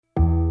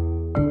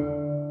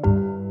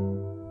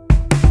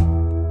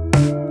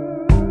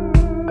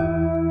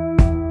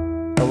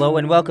Hello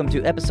and welcome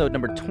to episode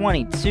number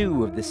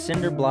 22 of the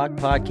Cinder Block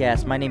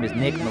Podcast. My name is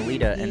Nick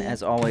Melita, and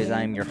as always,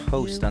 I am your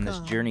host on this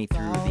journey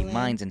through the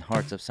minds and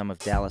hearts of some of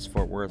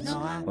Dallas-Fort Worth's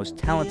most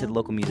talented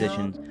local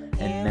musicians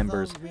and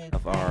members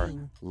of our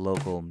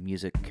local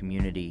music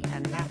community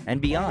and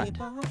beyond.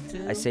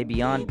 I say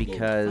beyond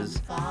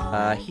because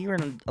here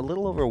in a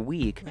little over a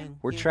week,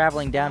 we're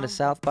traveling down to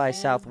South by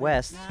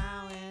Southwest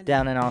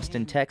down in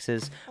Austin,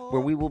 Texas,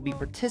 where we will be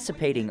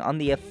participating on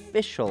the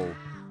official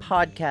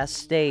podcast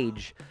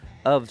stage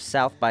of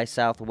South by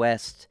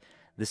Southwest.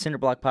 The Cinder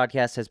Block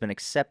Podcast has been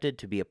accepted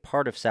to be a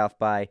part of South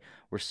by.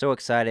 We're so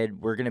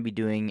excited. We're going to be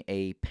doing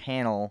a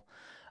panel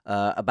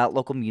about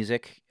local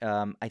music.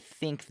 I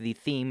think the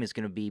theme is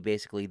going to be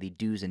basically the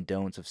do's and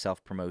don'ts of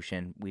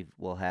self-promotion.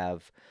 We'll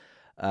have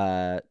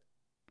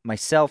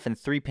myself and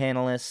three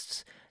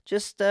panelists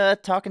just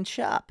talking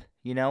shop.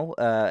 Amber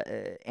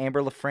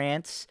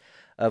LaFrance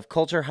of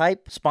Culture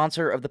Hype,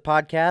 sponsor of the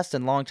podcast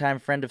and longtime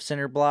friend of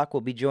Cinder Block,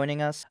 will be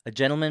joining us. A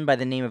gentleman by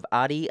the name of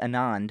Adi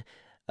Anand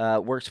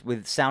works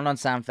with Sound on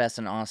Soundfest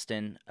in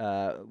Austin,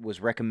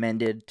 was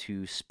recommended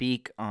to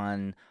speak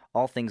on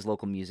all things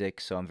local music,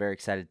 so I'm very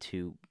excited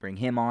to bring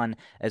him on,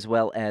 as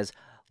well as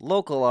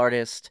local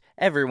artist,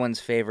 everyone's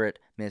favorite,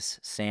 Miss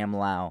Sam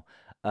Lau,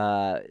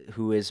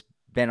 who has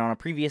been on a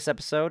previous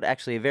episode,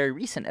 actually a very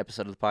recent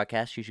episode of the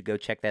podcast. You should go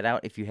check that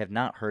out if you have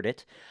not heard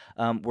it.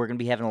 We're going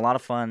to be having a lot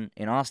of fun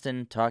in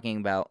Austin talking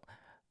about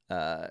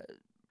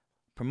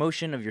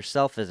promotion of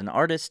yourself as an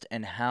artist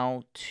and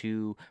how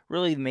to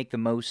really make the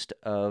most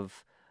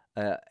of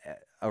a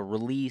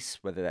release,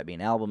 whether that be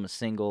an album, a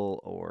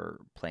single, or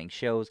playing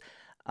shows.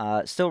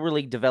 Still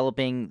really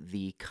developing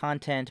the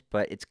content,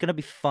 but it's going to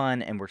be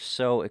fun, and we're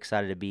so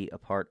excited to be a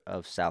part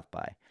of South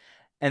by.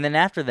 And then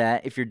after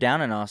that, if you're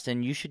down in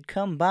Austin, you should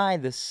come by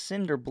the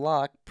Cinder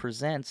Block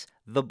presents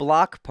The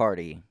Block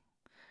Party.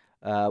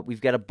 We've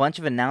got a bunch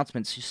of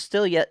announcements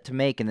still yet to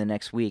make in the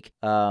next week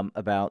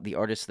about the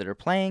artists that are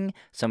playing,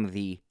 some of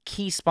the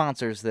key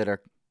sponsors that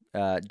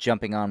are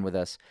jumping on with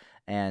us,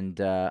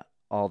 and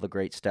all the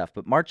great stuff.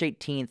 But March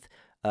 18th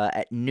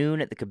at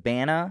noon at the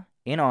Cabana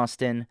in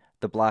Austin,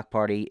 The Block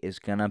Party is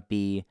going to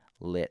be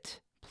lit.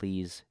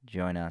 Please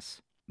join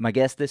us. My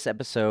guest this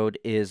episode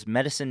is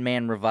Medicine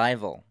Man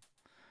Revival.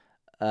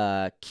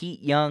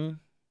 Keite Young,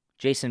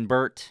 Jason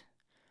Burt,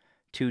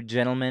 two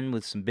gentlemen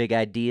with some big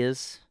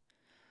ideas,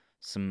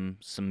 some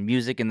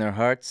music in their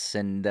hearts,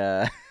 and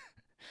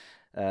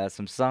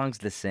some songs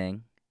to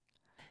sing.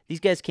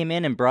 These guys came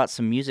in and brought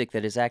some music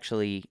that is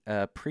actually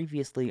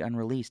previously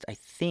unreleased. I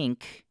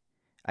think,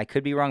 I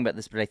could be wrong about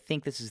this, but I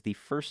think this is the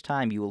first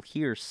time you will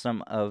hear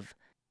some of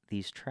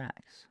these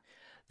tracks.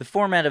 The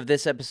format of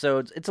this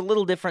episode, it's a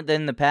little different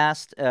than the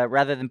past.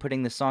 Rather than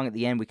putting the song at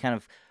the end, we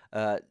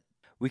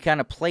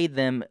kind of played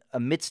them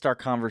amidst our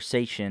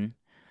conversation,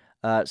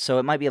 so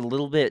it might be a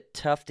little bit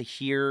tough to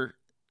hear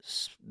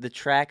the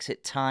tracks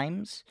at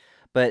times,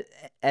 but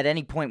at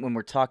any point when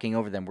we're talking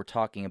over them, we're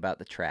talking about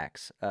the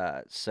tracks.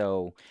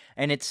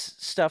 And it's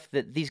stuff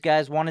that these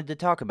guys wanted to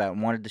talk about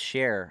and wanted to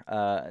share.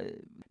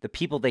 The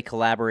people they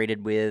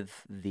collaborated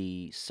with,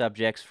 the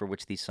subjects for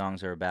which these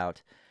songs are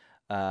about.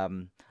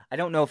 I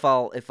don't know if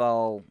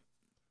I'll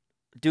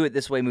do it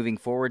this way moving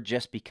forward,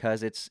 just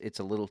because it's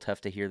a little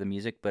tough to hear the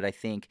music, but I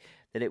think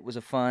that it was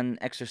a fun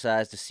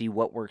exercise to see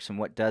what works and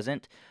what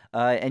doesn't.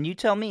 And you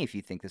tell me if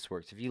you think this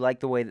works. If you like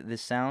the way that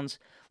this sounds,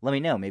 let me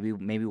know. Maybe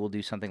we'll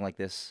do something like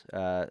this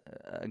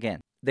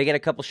again. They got a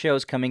couple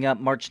shows coming up.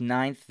 March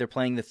 9th, they're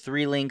playing the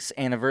Three Links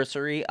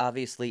anniversary,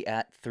 obviously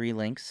at Three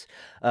Links.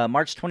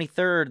 March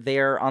 23rd, they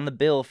are on the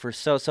bill for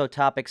So-So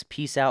Topics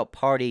Peace Out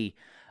Party.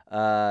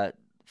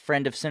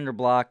 Friend of Cinder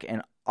Block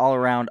and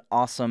all-around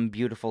awesome,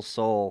 beautiful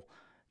soul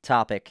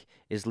Topic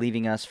is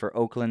leaving us for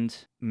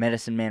Oakland.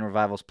 Medicine Man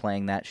Revival's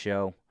playing that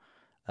show,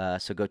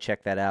 so go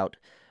check that out.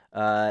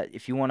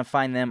 If you want to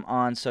find them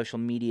on social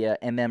media,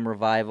 MM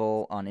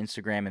Revival on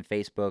Instagram and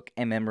Facebook,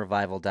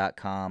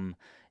 mmrevival.com.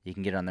 You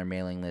can get on their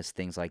mailing list,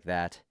 things like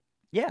that.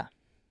 Yeah.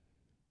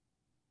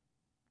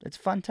 It's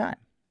a fun time.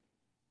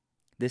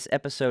 This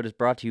episode is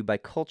brought to you by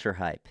Culture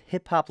Hype.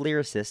 Hip-hop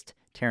lyricist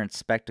Terrence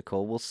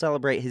Spectacle will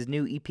celebrate his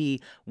new EP,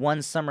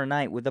 One Summer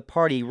Night, with a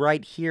party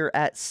right here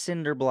at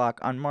Cinder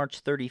Block on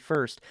March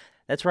 31st.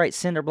 That's right,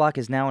 Cinder Block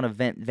is now an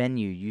event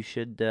venue. You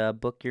should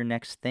book your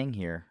next thing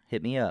here.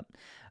 Hit me up.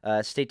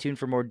 Stay tuned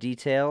for more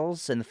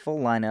details and the full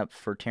lineup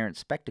for Terrence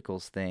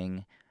Spectacle's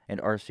thing and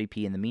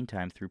RSVP in the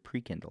meantime through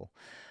Prekindle.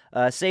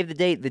 Save the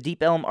date. The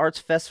Deep Elm Arts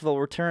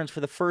Festival returns for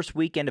the first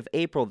weekend of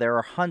April. There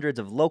are hundreds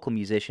of local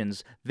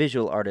musicians,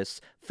 visual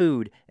artists,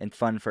 food, and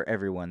fun for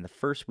everyone. The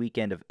first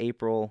weekend of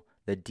April,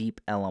 the Deep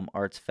Elm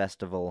Arts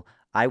Festival.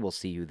 I will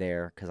see you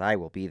there, because I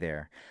will be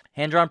there.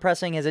 Hand Drawn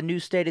Pressing has a new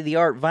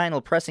state-of-the-art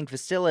vinyl pressing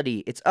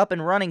facility. It's up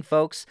and running,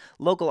 folks.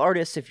 Local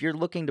artists, if you're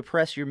looking to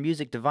press your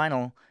music to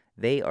vinyl,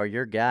 they are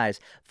your guys.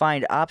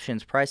 Find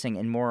options, pricing,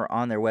 and more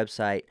on their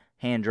website,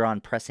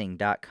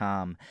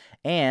 handdrawnpressing.com.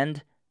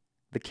 And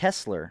the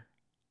Kessler.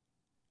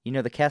 You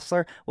know the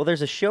Kessler? Well,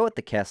 there's a show at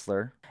the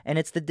Kessler, and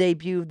it's the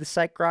debut of the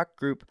psych rock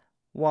group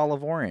Wall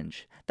of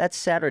Orange. That's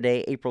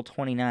Saturday, April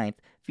 29th,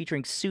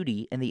 featuring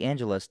Sudi and the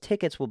Angelas.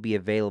 Tickets will be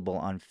available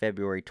on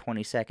February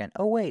 22nd.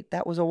 Oh, wait,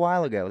 that was a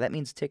while ago. That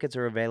means tickets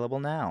are available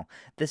now.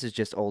 This is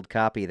just old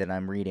copy that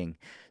I'm reading.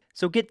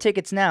 So get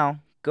tickets now.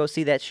 Go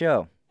see that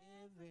show.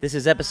 This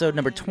is episode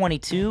number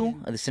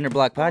 22 of the Cinder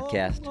Block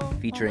Podcast,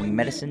 featuring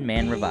Medicine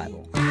Man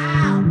Revival.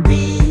 I'll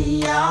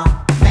be your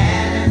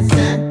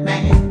medicine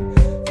man.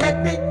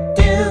 Let me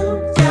do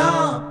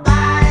your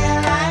body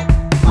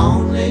like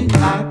only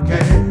I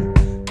can.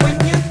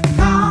 When you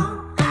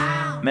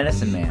call,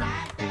 Medicine Man.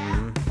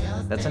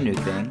 That's a new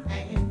thing.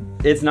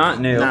 It's not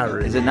new. Not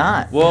really. Is it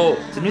not? Well,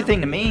 It's a new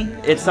thing to me.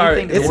 It's a new our-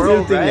 thing to It's the a world,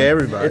 new thing right? to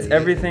everybody. it's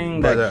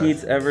everything But, that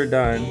Keite's ever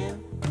done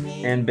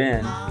and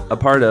been a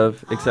part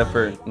of, except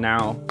for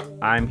now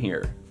I'm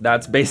here.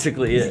 That's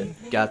basically it.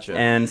 Gotcha.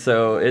 And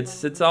so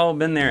it's all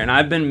been there. And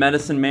I've been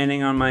medicine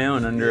manning on my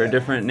own under a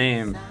different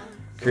name,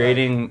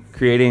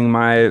 creating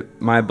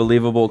my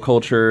believable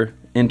culture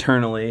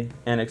internally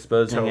and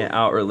exposing it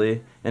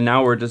outwardly. And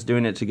now we're just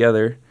doing it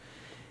together.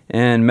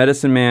 And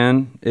Medicine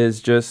Man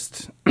is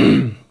just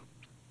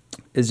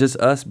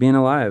us being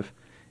alive.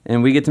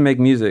 And we get to make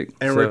music.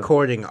 and so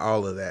recording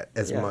all of that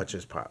as Yeah. much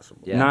as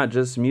possible. Yeah. Not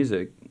just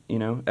music,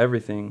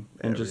 everything.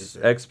 And just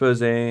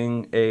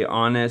exposing a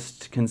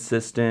honest,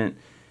 consistent,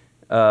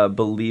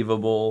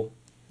 believable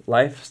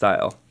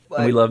lifestyle.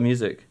 And we love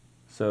music.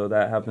 So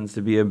that happens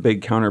to be a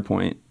big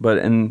counterpoint. But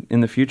in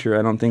the future,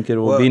 I don't think it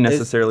will Well, be it's-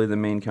 necessarily the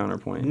main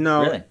counterpoint.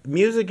 No, Really?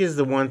 music is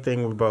the one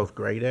thing we're both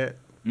great at.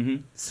 Mm-hmm.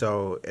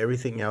 So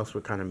everything else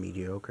we're kind of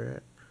mediocre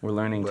at. We're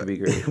learning to But be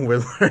great.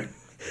 we're learning.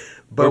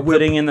 But we're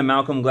putting in the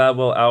Malcolm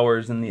Gladwell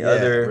hours and the Yeah.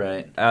 other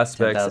Right.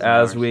 aspects 10,000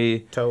 as hours. we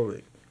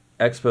totally.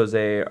 expose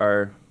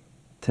our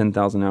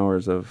 10,000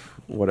 hours of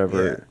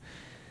whatever. Yeah.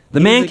 The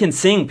man Music- can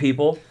sing,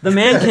 people. The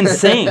man can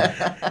sing.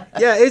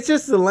 Yeah, it's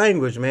just the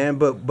language, man.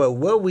 But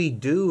what we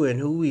do and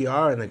who we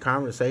are and the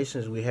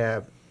conversations we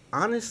have,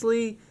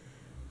 honestly,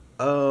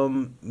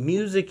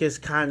 music is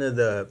kind of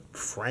the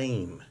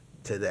frame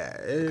to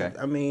that. Okay.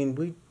 I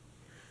mean,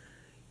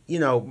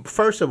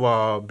 first of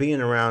all,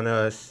 being around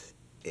us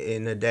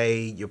in the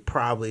day, you'll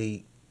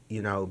probably,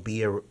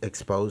 be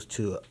exposed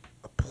to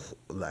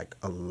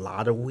a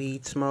lot of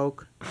weed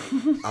smoke,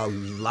 a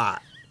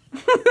lot,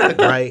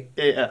 right?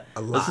 Yeah.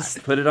 A Let's lot.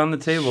 just put it on the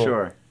table.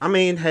 Sure. I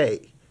mean,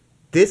 hey,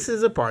 this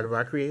is a part of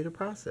our creative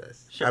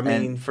process. Sure. I mean,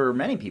 and for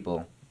many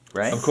people,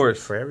 right? Of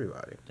course. for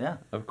everybody, Yeah.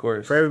 Of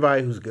course. for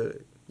everybody who's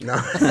good. No.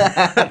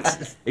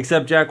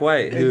 Except Jack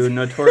White, who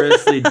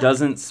notoriously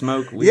doesn't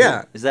smoke weed.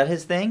 Yeah. Is that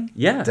his thing?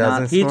 Yeah.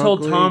 Doesn't He smoke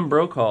told weed. Tom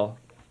Brokaw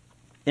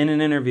in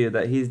an interview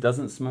that he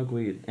doesn't smoke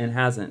weed and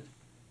hasn't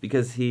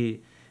because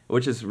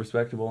which is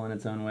respectable in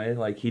its own way.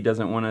 Like he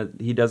doesn't want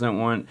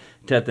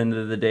to at the end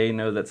of the day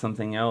know that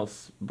something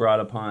else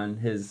brought upon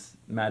his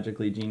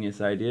magically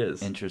genius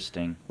ideas.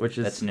 Interesting. Which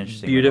is That's an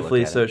interesting way to beautifully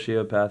look at it.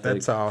 sociopathic.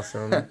 That's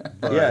awesome.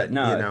 But, Yeah,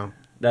 no.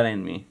 That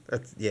ain't me.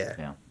 that's yeah.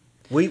 Yeah.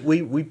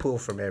 We pull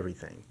from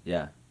everything,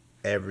 Yeah.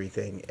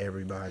 everything,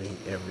 everybody,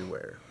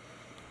 everywhere.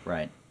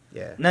 Right.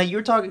 Yeah. No, you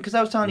were talking because I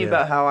was telling you Yeah.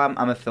 about how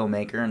I'm a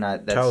filmmaker and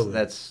Totally.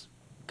 that's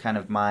kind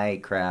of my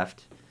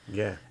craft,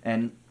 Yeah.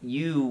 and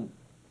how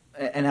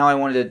I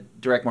wanted to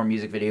direct more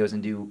music videos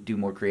and do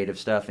more creative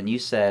stuff. And you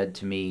said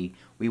to me,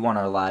 we want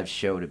our live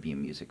show to be a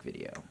music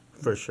video.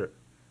 For sure.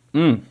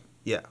 Mm.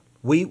 Yeah.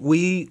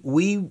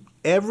 We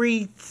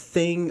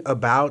everything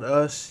about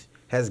us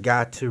has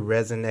got to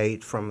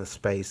resonate from a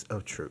space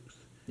of truth.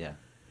 Yeah.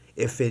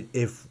 If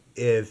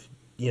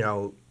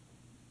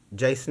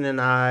Jason and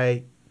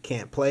I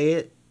can't play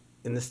it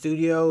in the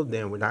studio,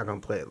 then we're not gonna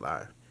play it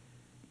live.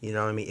 You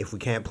know what I mean? If we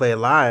can't play it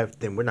live,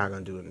 then we're not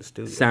gonna do it in the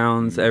studio.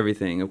 Sounds,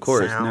 everything, of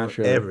course, Sound,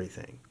 naturally.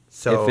 everything.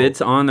 So If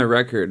it's on the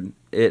record,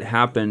 it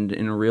happened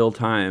in real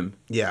time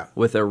yeah,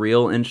 with a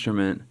real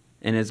instrument,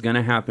 and it's going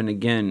to happen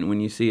again when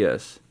you see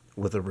us.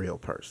 with a real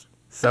person.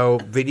 So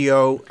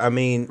video, I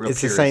mean, Real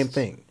it's the same purists.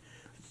 thing.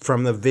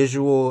 From the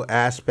visual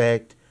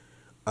aspect,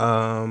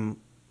 I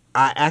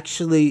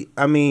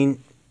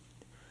mean,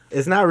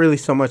 it's not really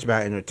so much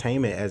about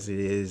entertainment as it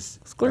is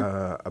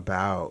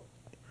about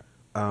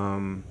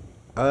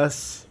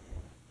us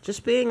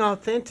just being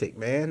authentic,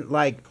 man.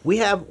 Like we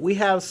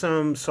have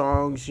some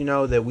songs,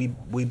 that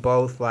we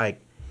both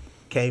like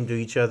came to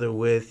each other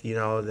with.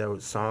 There were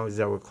songs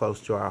that were close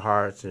to our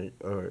hearts,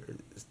 or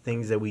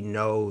things that we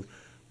know,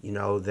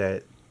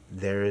 that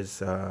there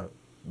is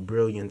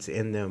brilliance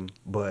in them,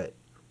 but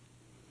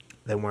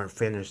they weren't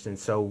finished. And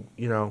so,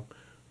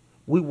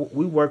 we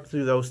worked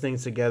through those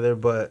things together.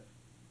 But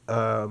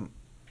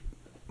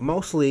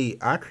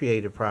mostly our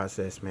creative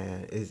process,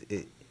 man,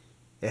 it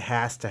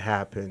has to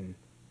happen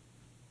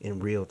in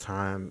real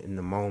time, in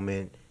the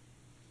moment,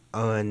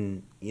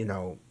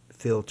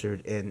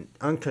 filtered and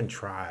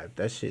uncontrived.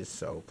 That shit's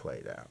so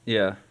played out.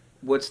 Yeah.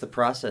 What's the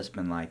process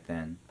been like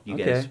then? You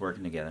guys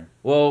working together?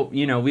 Well,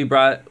 we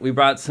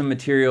brought some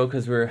material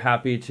because we're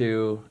happy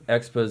to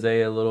expose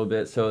a little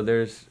bit. So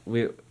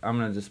I'm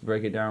gonna just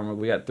break it down.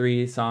 We got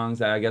 3 songs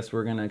that I guess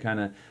we're gonna kind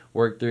of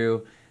work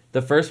through.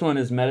 The first one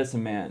is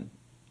Medicine Man,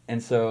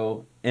 and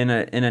so in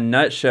a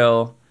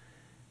nutshell,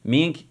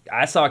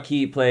 I saw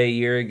Keite play a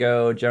year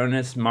ago.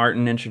 Jonas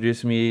Martin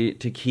introduced me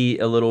to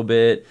Keite a little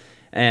bit,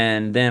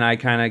 and then I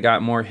kind of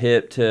got more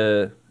hip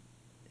to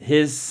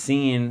his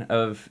scene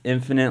of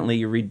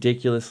infinitely,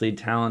 ridiculously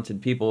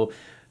talented people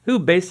who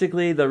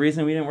basically the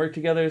reason we didn't work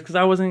together is because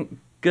I wasn't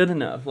good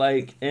enough.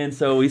 And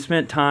so we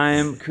spent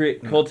time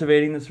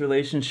cultivating this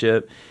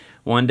relationship.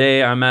 One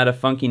day I'm at a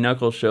Funky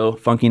Knuckles show.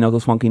 Funky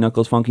Knuckles, Funky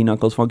Knuckles, Funky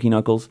Knuckles, Funky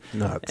Knuckles.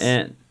 Nuts.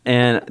 And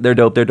they're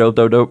dope.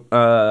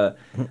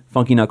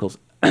 Funky Knuckles.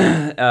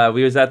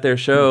 We was at their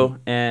show,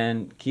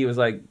 and Keite was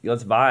like,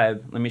 let's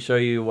vibe. Let me show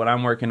you what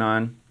I'm working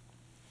on.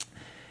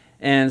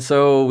 And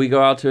so we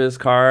go out to his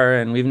car,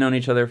 and we've known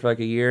each other for like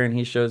a year, and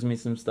he shows me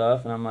some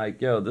stuff, and I'm like,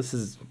 yo, this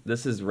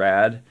is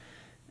rad.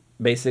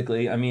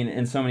 Basically, I mean,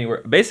 in so many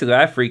words. Basically,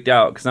 I freaked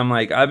out because I'm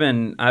like, I've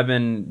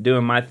been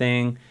doing my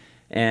thing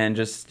and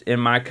just in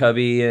my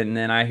cubby, and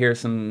then I hear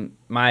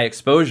my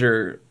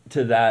exposure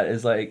to that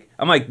is like,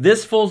 I'm like,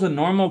 this fool's a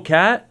normal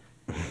cat?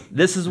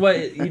 This is what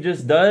he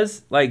just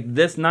does? Like,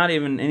 this not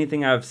even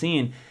anything I've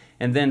seen.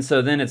 And then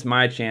it's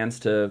my chance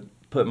to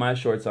put my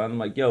shorts on. I'm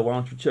like, yo, why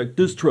don't you check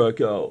this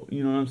track out?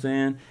 You know what I'm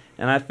saying?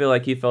 And I feel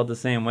like he felt the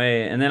same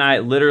way. And then I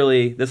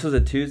literally, this was a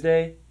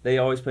Tuesday. They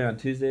always play on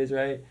Tuesdays,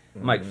 right?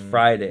 I'm like,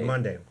 Friday.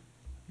 Monday.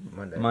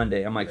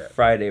 I'm like,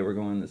 Friday, we're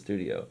going to the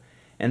studio.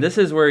 And this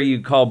is where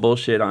you call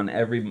bullshit on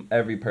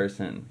every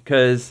person.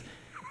 Because,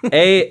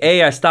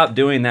 I stopped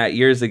doing that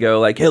years ago.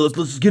 Like, hey,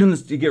 let's get in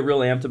this. You get real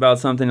amped about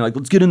something. You're like,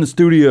 let's get in the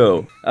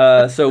studio.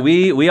 So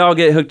we all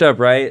get hooked up,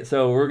 right?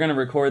 So we're going to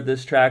record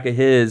this track of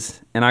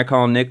his. And I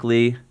call Nick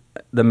Lee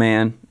the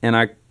man. And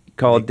I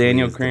call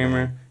Daniel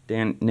Kramer.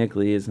 Nick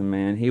Lee is the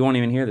man. He won't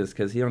even hear this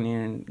because he don't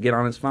even get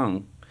on his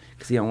phone.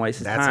 Because he don't waste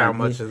his time. That's how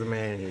much of the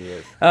man he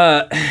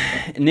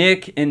is.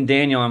 Nick and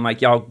Daniel, I'm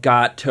like, y'all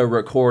got to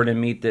record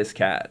and meet this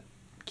cat,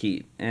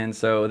 Keite. And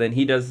so then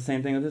he does the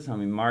same thing with his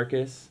homie,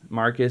 Marcus.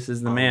 Marcus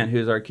is the man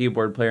who's our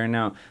keyboard player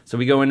now. So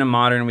we go into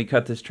modern, we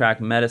cut this track,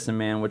 Medicine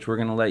Man, which we're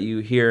going to let you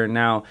hear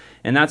now.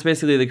 And that's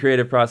basically the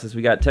creative process.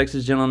 We got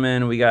Texas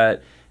Gentlemen, we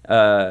got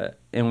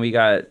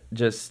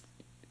just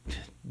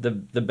the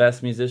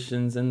best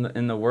musicians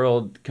in the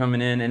world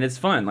coming in. And it's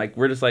fun. Like,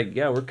 we're just like,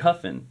 yeah, we're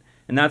cuffing.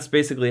 And that's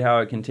basically how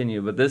it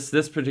continued. But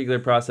this particular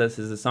process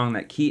is a song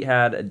that Keite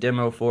had a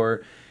demo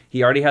for.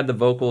 He already had the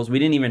vocals. We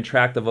didn't even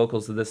track the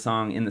vocals of this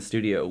song in the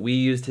studio. We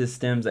used his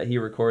stems that he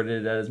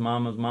recorded at his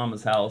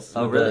mama's house.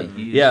 Oh, really?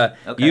 Yeah.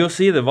 Okay. You'll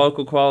see the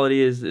vocal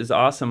quality is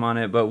awesome on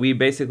it. But we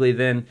basically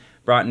then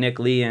brought Nick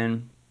Lee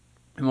in,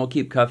 and we'll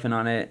keep cuffing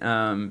on it.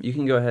 You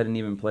can go ahead and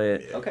even play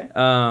it. Okay.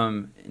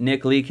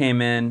 Nick Lee came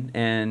in,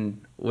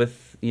 and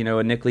with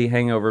a Nick Lee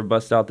hangover,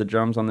 bust out the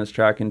drums on this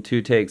track in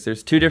 2 takes.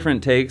 There's 2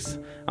 different takes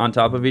on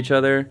top of each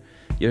other.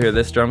 You'll hear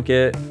this drum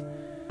kit,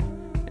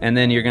 and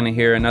then you're gonna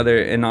hear another.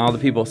 And all the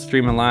people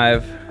streaming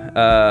live,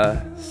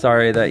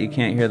 sorry that you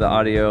can't hear the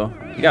audio.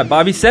 You got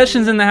Bobby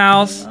Sessions in the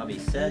house.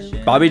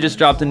 Bobby just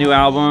dropped a new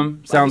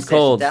album. Sounds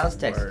cold. Dallas,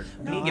 Texas.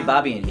 We need to get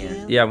Bobby in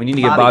here. Yeah, we need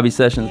to get Bobby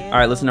Sessions. All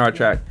right, listen to our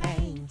track.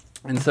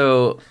 And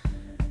so,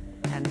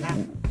 and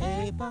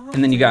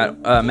then you got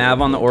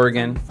Mav on the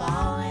organ.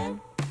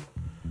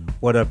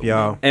 What up,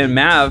 y'all? And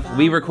Mav,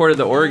 we recorded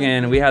the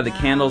organ. We had the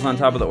candles on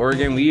top of the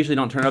organ. We usually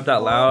don't turn it up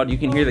that loud. You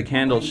can hear the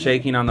candles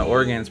shaking on the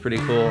organ. It's pretty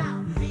cool.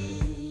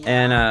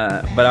 And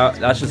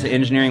that's just an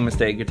engineering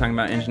mistake. You're talking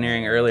about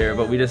engineering earlier,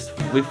 but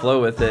we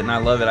flow with it, and I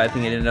love it. I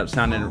think it ended up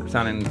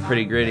sounding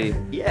pretty gritty.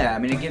 Yeah, I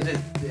mean, it gives it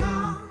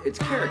its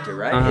character,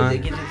 right? Uh-huh.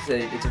 It gives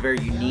it's a very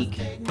unique.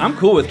 I'm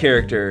cool with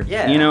character.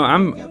 Yeah.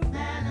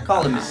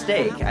 Call it a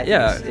mistake. I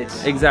think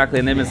it's exactly.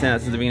 And they've been saying that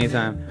since the beginning of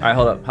time. All right,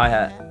 hold up.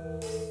 Hi-hat.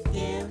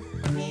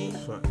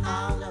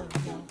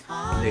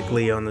 Nick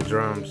Lee on the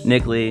drums.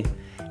 Nick Lee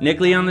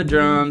on the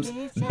drums.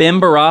 Ben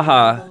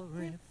Baraha,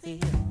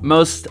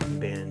 most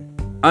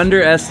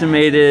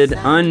underestimated,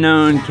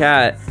 unknown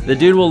cat. The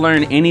dude will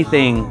learn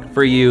anything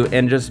for you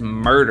and just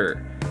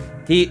murder.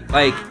 He,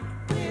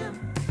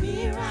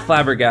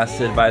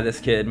 flabbergasted by this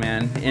kid,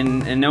 man.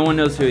 And no one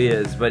knows who he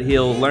is, but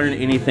he'll learn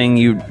anything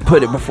you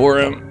put it before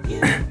him.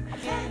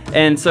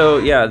 And so,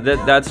 yeah,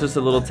 that's just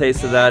a little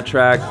taste of that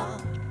track.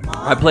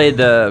 I played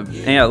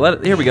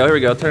here we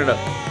go, turn it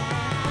up.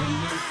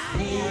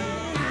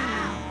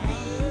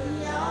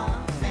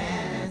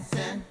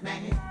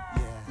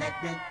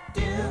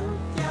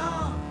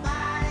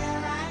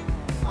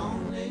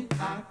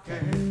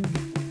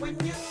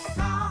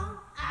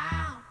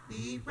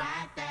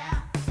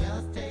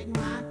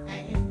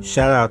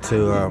 Shout out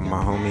to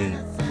my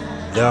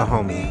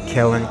homie,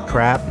 Kellen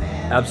Krapp.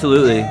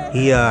 Absolutely.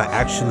 He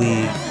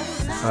actually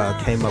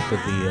came up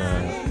with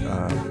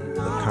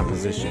the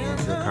composition.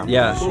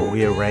 Yeah.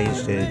 We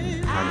arranged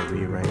it, kind of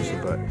rearranged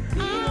it, but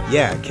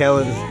yeah,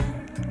 Kellen's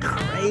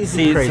crazy.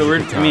 See, crazy so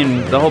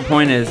guitar. the whole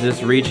point is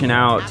just reaching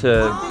out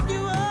to.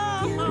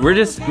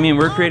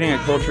 We're creating a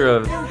culture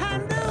of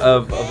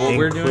what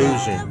we're doing.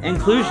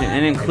 Inclusion,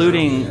 and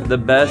including the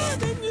best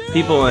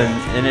people,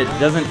 and it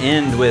doesn't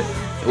end with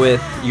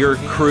your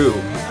crew.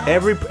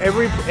 Every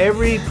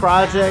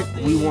project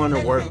we want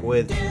to work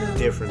with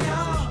different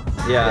musicians.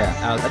 Yeah,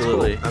 that's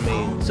absolutely. I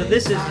mean, So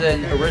this is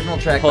an original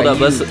track. Hold by up,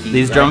 you, let's Keith,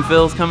 these right? drum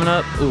fills coming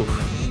up. Oof.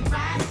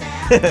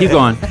 Keep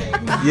going.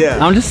 yeah.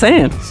 I'm just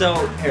saying. So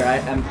here,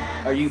 I'm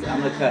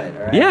gonna cut it.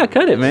 All right? Yeah,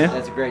 cut it, man.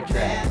 That's a great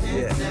track.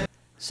 Yeah.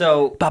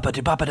 So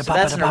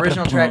that's an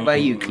original track by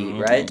you, Keith,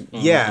 right?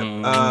 Yeah,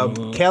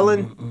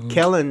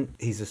 Kellen,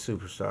 he's a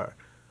superstar.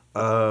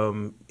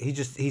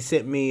 He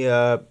sent me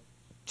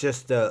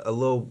just a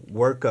little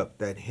workup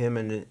that him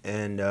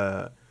and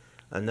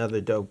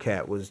another dope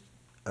cat was,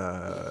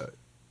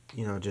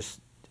 just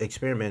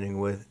experimenting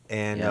with,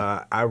 and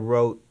I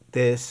wrote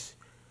this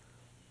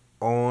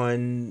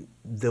on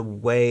the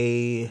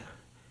way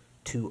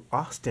to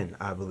Austin,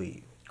 I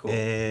believe,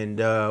 and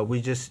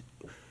we just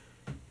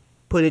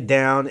put it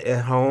down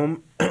at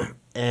home,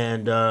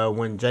 and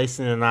when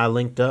Jason and I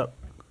linked up,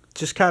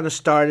 just kind of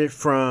started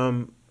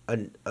from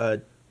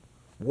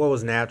what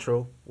was a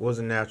natural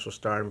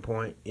starting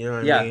point, you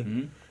know what I mean?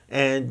 Mm-hmm.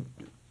 And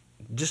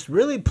just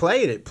really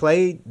played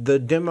the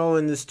demo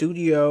in the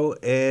studio,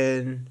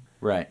 and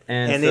Right.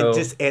 and so,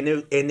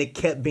 it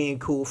kept being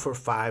cool for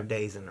 5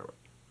 days in a row.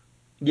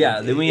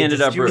 yeah, then we it ended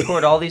just- up. Did you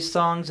record all these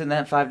songs in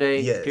that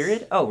 5-day Yes.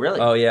 period? Oh, really?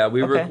 Oh yeah,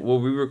 we Okay.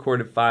 we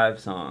recorded 5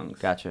 songs.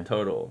 Gotcha.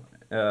 Total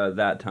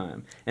that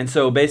time. And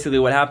so basically,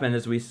 what happened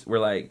is we were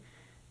like,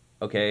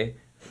 okay,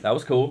 that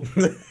was cool.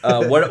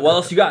 What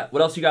else you got?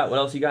 What else you got? What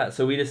else you got?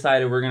 So we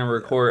decided we're gonna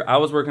record. I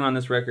was working on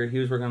this record. He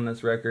was working on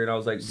this record. I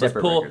was like, let's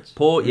Separate pull, records.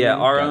 our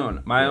Got it.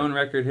 own, my own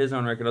record, his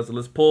own record. I was like,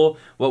 let's pull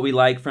what we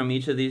like from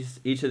each of these,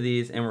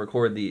 and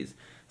record these.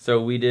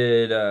 So we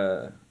did.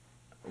 I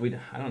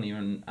don't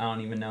even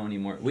know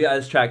anymore. We got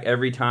this track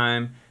Every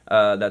Time.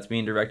 That's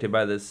being directed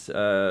by this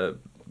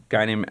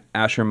guy named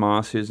Asher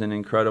Moss, who's an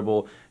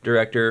incredible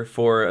director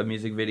for a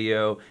music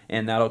video,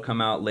 and that'll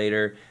come out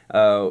later.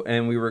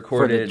 And we For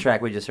recorded the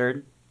track we just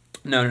heard?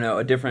 No,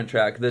 a different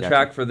track. The Gotcha.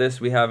 track for this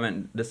we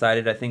haven't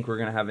decided. I think we're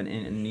gonna have an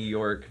in New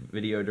York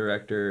video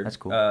director. That's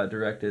cool.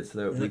 Direct it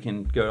so that we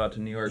can go out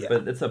to New York, Yeah.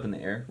 but it's up in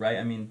the air, right?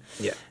 I mean,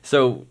 Yeah.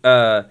 So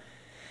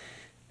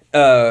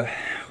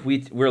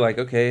we're like,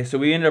 okay, so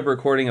we ended up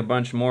recording a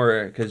bunch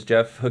more because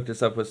Jeff hooked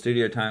us up with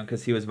studio time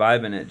because he was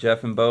vibing it.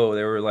 Jeff and Bo,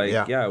 they were like,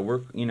 yeah,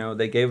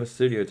 they gave us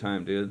studio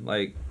time, dude.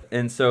 Like,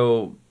 and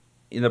so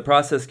the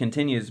process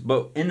continues,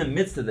 but in the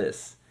midst of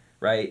this,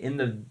 right, in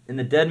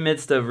the dead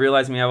midst of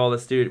realizing we have all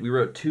this studio, we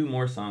wrote 2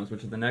 more songs,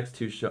 which are the next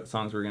 2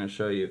 songs we're gonna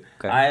show you.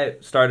 Okay. I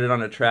started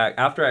on a track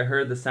after I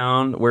heard the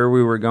sound where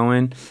we were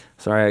going.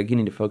 Sorry, you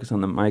need to focus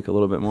on the mic a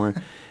little bit more.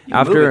 You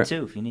can move it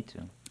too if you need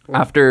to.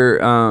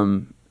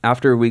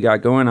 After we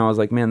got going, I was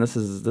like, man, this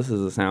is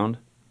a sound.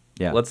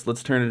 Yeah. Let's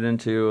turn it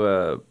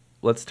into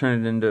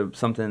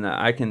something that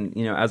I can,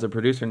 as a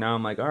producer now,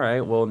 I'm like, all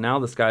right, well, now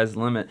the sky's the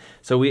limit.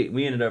 So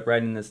we ended up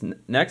writing this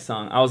next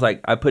song. I was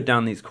like, I put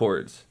down these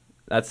chords.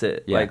 That's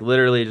it. Yeah. Like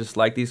literally just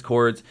like these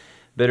chords,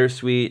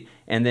 bittersweet.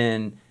 And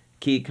then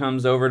Keith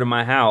comes over to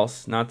my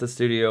house, not the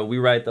studio. We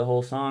write the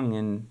whole song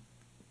in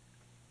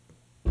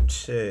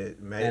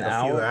Shit, maybe an a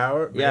hour. few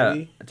hours, Yeah,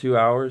 maybe. 2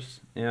 hours.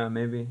 Yeah,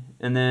 maybe.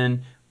 And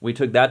then we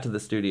took that to the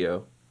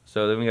studio.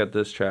 So then we got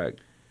this track.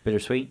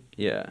 Bittersweet?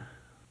 Yeah.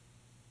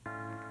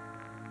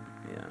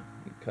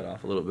 Cut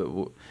off a little bit.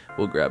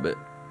 We'll grab it.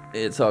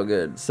 It's all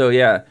good. So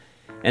yeah.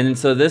 And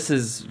so this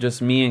is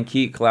just me and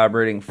Keith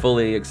collaborating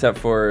fully, except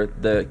for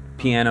the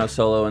piano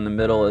solo in the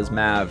middle is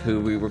Mav,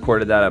 who we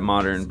recorded that at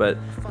Modern, but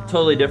a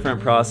totally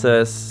different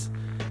process.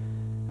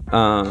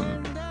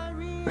 Moog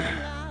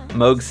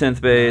synth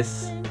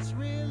bass,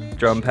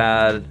 drum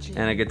pad,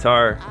 and a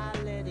guitar.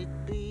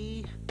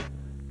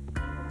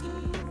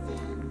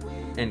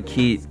 And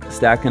Keith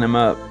stacking them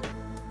up.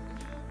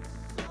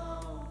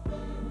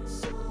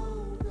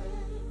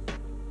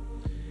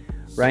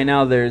 Right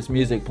now there's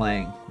music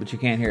playing, but you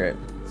can't hear it.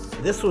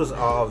 This was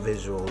all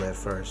visual at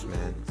first,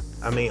 man.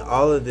 I mean,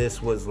 all of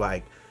this was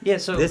like, Yeah,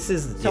 so this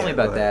is tell me yeah,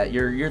 about go ahead. that.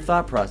 Your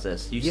thought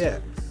process. Yeah,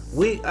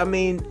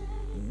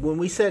 when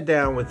we sat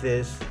down with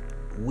this,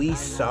 we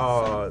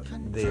saw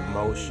the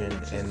emotion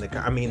and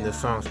the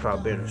song's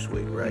called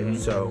Bittersweet, right? Mm-hmm.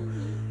 So,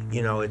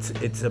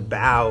 it's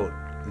about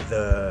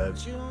the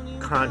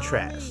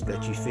contrast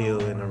that you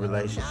feel in a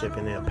relationship,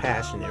 in a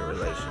passionate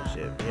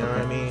relationship. You know what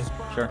I mean?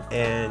 Sure.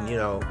 And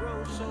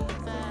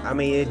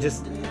it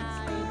just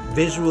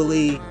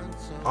visually,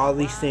 all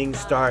these things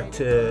start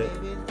to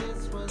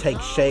take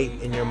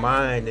shape in your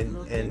mind,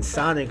 and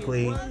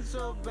sonically,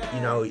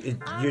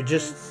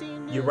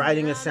 you're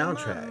writing a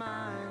soundtrack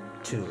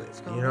to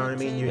it. You know what I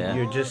mean?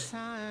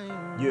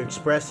 You're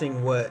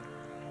expressing what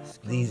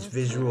these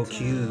visual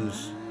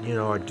cues,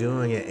 are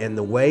doing it, and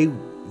the way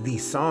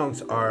these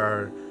songs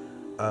are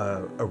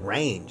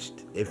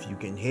arranged. If you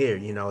can hear,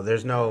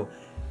 there's no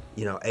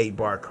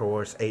 8-bar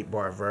chorus,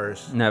 8-bar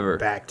verse, Never.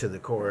 back to the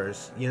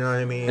chorus. You know what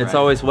I mean? It's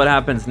always what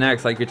happens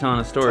next, like you're telling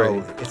a story.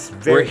 Totally. It's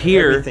very, We're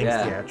here. everything's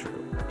Yeah. theatrical.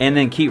 And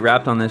then Keith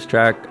rapped on this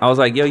track. I was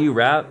like, yo, you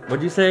rap?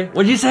 What'd you say?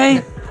 What'd you say?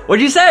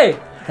 What'd you say?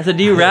 I said,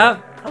 do you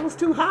rap? I was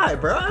too high,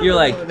 bro. You're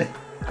like,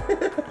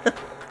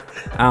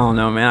 I don't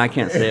know, man. I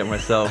can't say it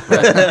myself.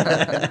 But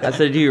I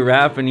said, do you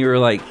rap? And you were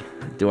like,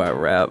 do I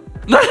rap?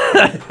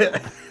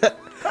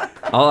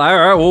 all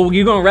right, well,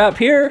 you gonna rap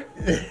here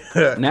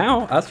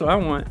now? That's what I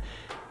want.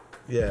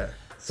 Yeah.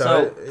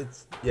 So So-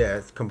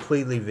 it's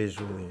completely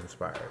visually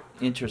inspired.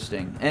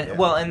 Interesting. And Yeah.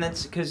 well, and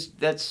that's because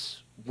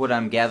that's what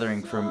I'm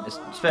gathering from,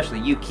 especially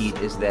you,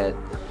 Keith, is that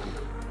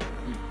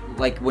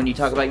like when you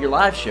talk about your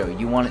live show,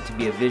 you want it to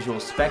be a visual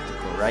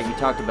spectacle, right? You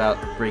talked about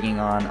bringing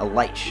on a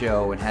light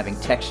show and having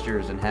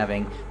textures and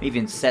having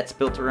even sets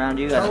built around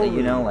you.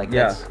 You know, like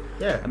Yeah. that's.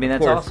 Yeah. I mean,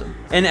 that's course. awesome.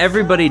 And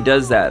everybody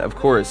does that, of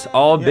course.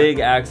 All Yeah. big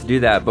acts do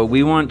that, but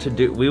we want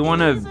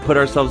to put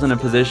ourselves in a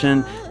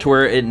position to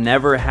where it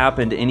never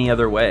happened any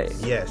other way.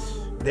 Yes.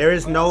 There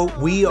is no.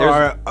 We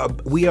are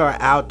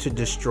out to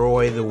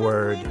destroy the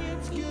word.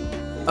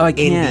 Oh, I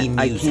can't. Indie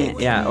I music. can't.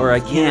 Yeah, or I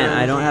can't. You know what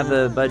I I don't mean? have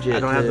the budget. I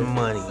don't have the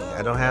money.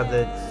 I don't have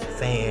the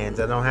fans.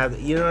 I don't have.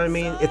 You know what I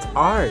mean? It's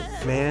art,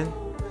 man.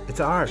 It's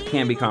art.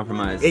 Can't be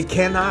compromised. It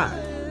cannot,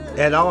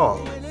 at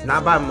all.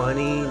 Not by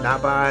money.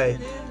 Not by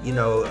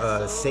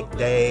sick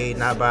day.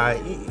 Not by.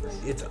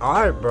 It's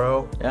art,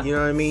 bro. Yeah. You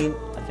know what I mean?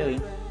 I feel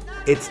you.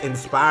 It's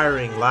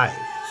inspiring life,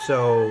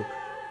 so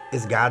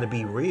it's got to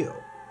be real.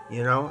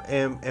 You know,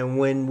 and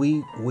when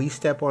we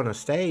step on a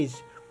stage,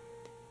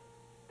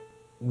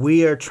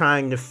 we are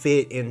trying to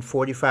fit in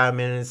 45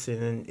 minutes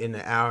in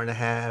an hour and a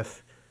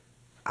half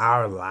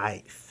our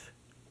life.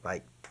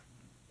 Like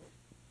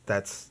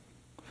that's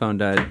Phone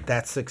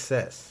died.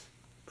 success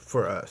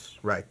for us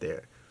right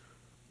there.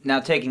 Now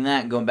taking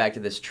that and going back to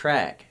this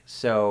track,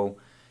 so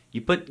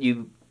you got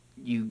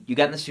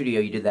in the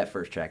studio, you did that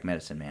first track,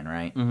 Medicine Man,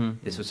 right? Mhm.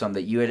 This was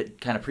something that you had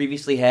kind of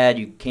previously had.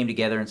 You came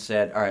together and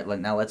said, all right,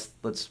 now let's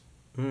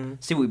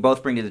see what we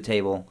both bring to the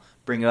table,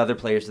 bring other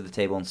players to the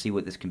table, and see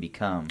what this can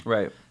become.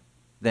 Right.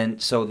 Then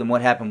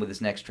what happened with this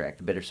next track,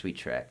 the Bittersweet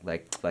track?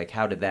 Like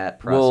how did that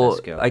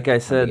process go? Like I come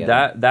said,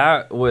 together?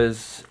 that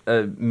was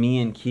me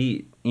and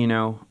Keith,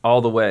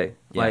 all the way.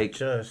 Yeah. Like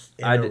Just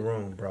in I the did-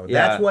 room, bro.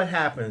 yeah. That's what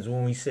happens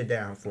when we sit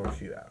down for a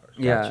few hours.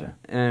 yeah, Gotcha.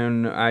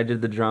 and I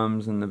did the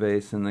drums and the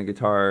bass and the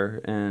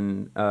guitar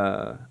and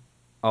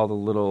all the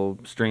little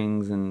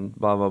strings and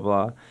blah blah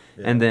blah.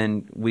 Yeah. And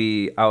then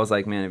I was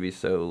like, man, it'd be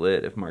so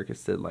lit if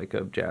Marcus did like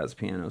a jazz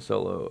piano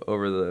solo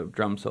over the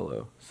drum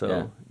solo. So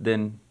Yeah.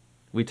 then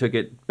we took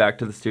it back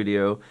to the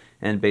studio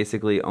and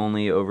basically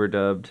only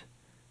overdubbed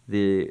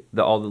the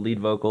all the lead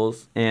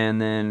vocals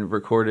and then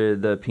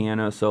recorded the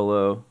piano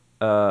solo.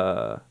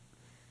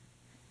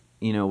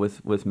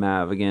 With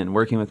Mav. Again,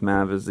 working with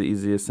Mav is the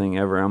easiest thing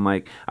ever.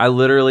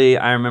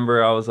 I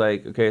remember I was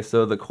like, okay,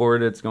 so the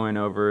chord it's going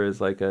over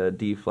is like a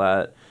D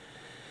flat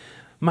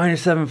minor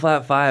 7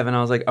 flat 5, and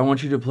I was like, I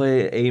want you to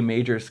play A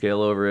major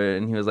scale over it,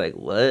 and he was like,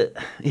 what?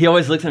 He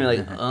always looks at me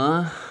like,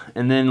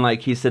 and then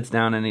like he sits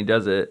down and he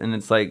does it, and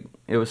it's like,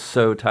 it was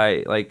so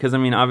tight, like, because I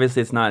mean,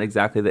 obviously it's not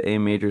exactly the A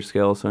major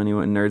scale, so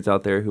anyone nerds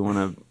out there who want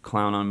to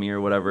clown on me or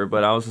whatever,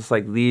 but I was just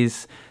like,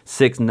 these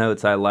 6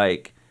 notes I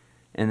like,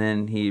 and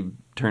then he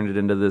turned it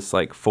into this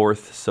like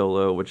 4th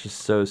solo, which is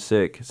so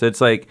sick. So it's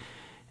like,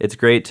 it's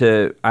great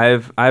to,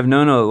 I've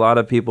known a lot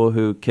of people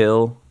who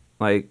kill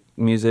like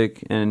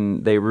music,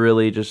 and they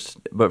really just,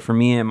 but for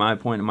me, at my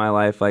point in my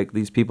life, like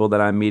these people that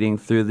I'm meeting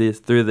through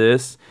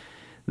this,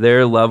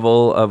 their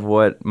level of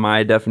what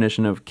my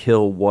definition of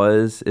kill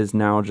was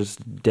now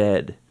just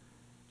dead.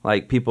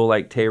 Like people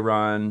like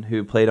Tehran,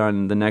 who played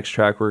on the next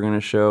track we're going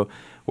to show,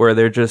 where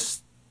they're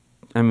just,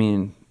 I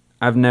mean,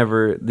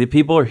 the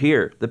people are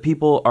here. The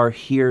people are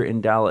here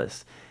in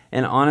Dallas.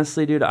 And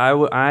honestly, dude,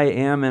 I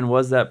am and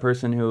was that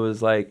person who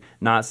was like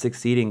not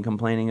succeeding,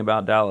 complaining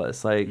about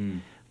Dallas. Like,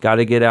 got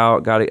to get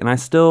out, and I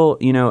still,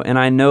 and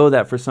I know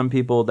that for some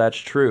people that's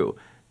true.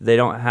 They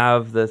don't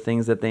have the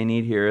things that they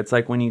need here. It's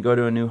like when you go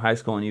to a new high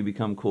school and you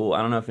become cool.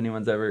 I don't know if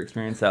anyone's ever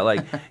experienced that.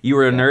 Like, you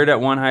were a nerd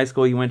at one high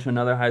school, you went to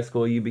another high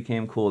school, you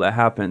became cool. That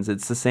happens.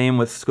 It's the same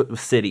with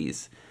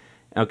cities.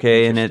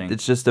 Okay, and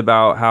it's just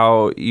about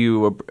how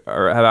you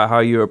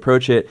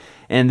approach it.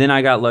 And then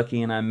I got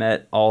lucky and I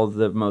met all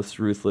the most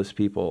ruthless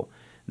people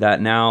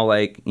that now,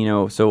 like,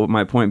 so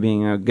my point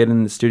being, I get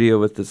in the studio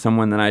with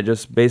someone that I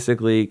just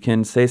basically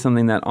can say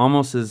something that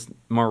almost is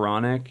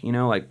moronic,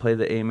 like play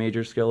the A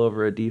major scale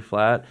over a D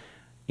flat,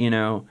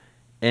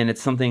 and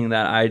it's something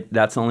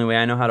that's the only way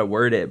I know how to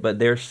word it, but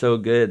they're so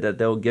good that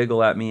they'll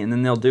giggle at me and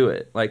then they'll do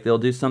it. Like, they'll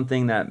do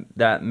something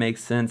that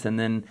makes sense, and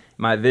then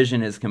my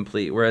vision is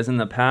complete. Whereas in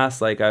the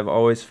past, like, I've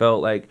always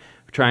felt like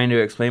trying to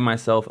explain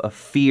myself, a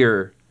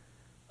fear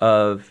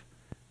of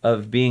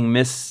being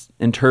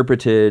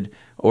misinterpreted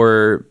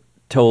or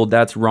told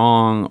that's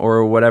wrong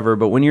or whatever.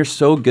 But when you're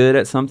so good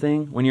at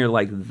something, when you're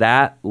like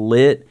that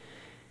lit,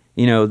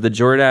 the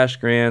Jordash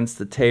Grants,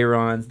 the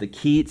Tehrans, the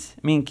Keats.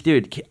 I mean,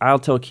 dude, I'll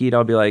tell Keat,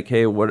 I'll be like,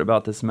 hey, what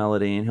about this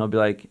melody? And he'll be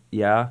like,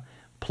 yeah,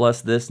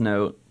 plus this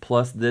note,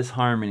 plus this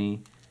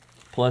harmony,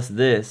 plus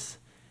this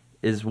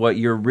is what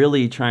you're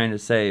really trying to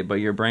say, but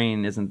your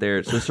brain isn't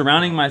there. So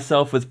surrounding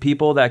myself with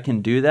people that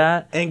can do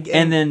that and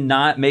then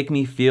not make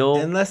me feel...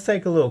 And let's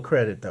take a little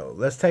credit, though.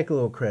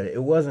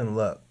 It wasn't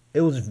luck.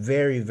 It was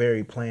very,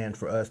 very planned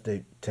for us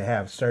to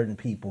have certain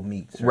people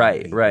meet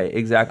certain people. Right,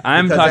 exactly.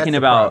 I'm Because talking that's the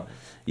about... problem.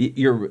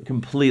 You're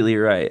completely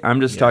right. I'm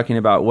just talking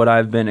about what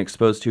I've been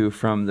exposed to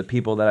from the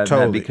people that I've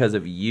met because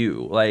of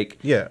you. Like,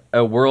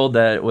 a world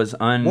that was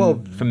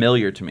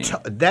unfamiliar to me.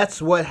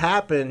 That's what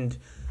happened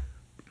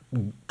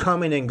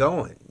coming and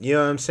going. You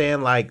know what I'm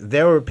saying? Like,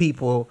 there were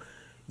people,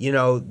 you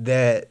know,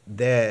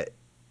 that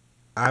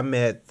I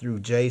met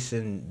through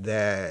Jason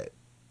that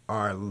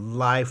are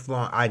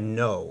lifelong, I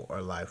know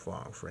are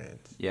lifelong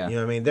friends. Yeah. You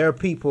know what I mean? There are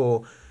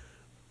people,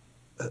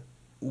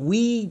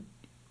 we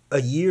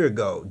a year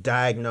ago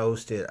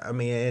diagnosed it. I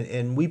mean,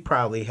 and we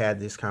probably had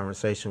this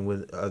conversation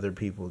with other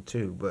people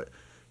too, but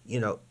you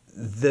know,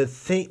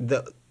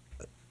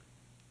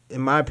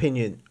 in my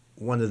opinion,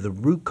 one of the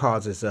root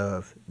causes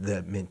of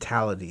the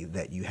mentality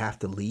that you have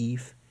to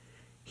leave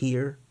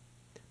here,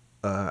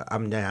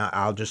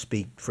 I'll just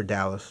speak for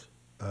Dallas,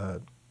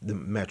 the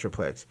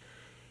Metroplex,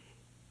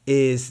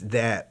 is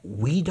that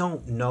we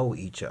don't know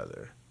each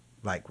other,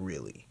 like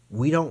really.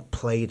 We don't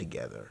play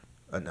together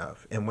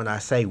enough. And when I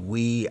say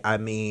we, I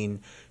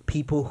mean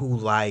people who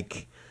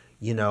like,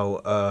 you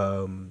know,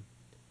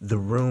 the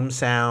room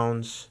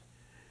sounds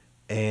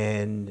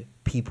and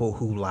people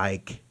who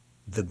like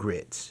the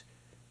grits.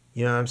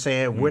 You know what I'm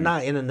saying? We're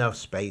not in enough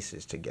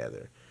spaces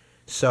together.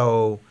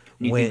 So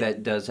you think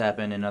that does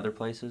happen in other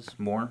places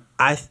more?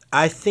 I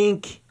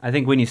think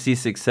when you see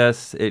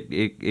success,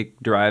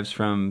 it derives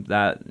from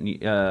that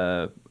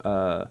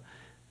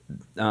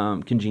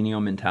congenial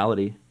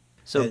mentality.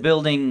 So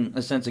building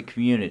a sense of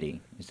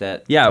community, is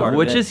that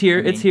which is here.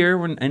 It's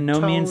here, and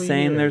no means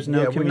saying there's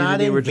no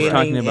community. We're just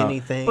talking about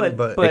anything, but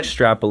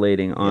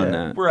extrapolating on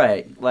that.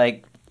 Right,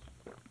 like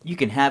you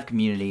can have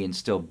community and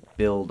still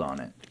build on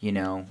it. You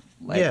know,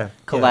 like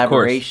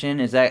collaboration.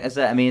 Is that?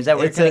 I mean, is that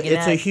what you're kind of getting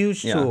at? It's a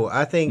huge tool.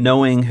 I think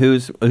knowing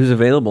who's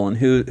available and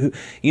who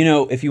you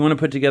know, if you want to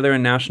put together a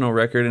national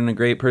record, and a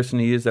great person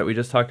to use that we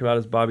just talked about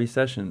is Bobby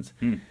Sessions.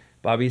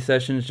 Bobby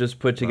Sessions just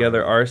put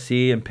together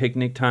RC and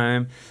Picnic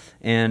Time.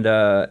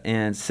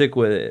 And Sick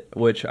With It,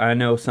 which I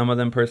know some of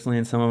them personally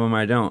and some of them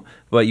I don't.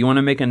 But you want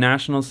to make a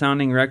national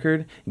sounding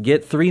record?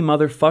 Get 3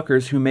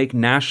 motherfuckers who make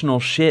national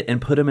shit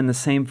and put them in the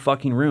same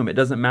fucking room. It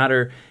doesn't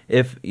matter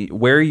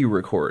where you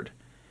record.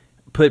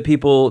 Put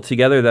people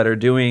together that are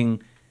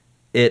doing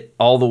it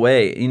all the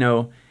way, you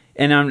know.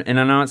 And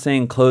I'm not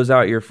saying close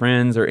out your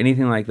friends or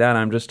anything like that.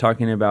 I'm just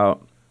talking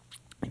about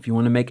if you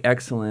want to make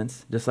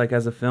excellence, just like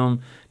as a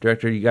film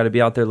director, you got to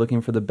be out there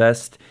looking for the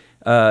best.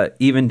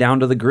 Even down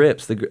to the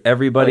grips.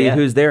 Everybody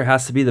who's there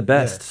has to be the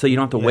best, so you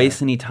don't have to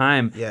waste any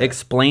time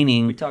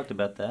explaining. We talked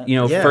about that. You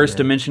know, first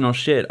dimensional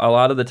shit. A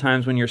lot of the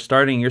times when you're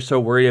starting, you're so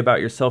worried about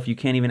yourself, you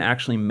can't even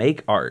actually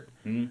make art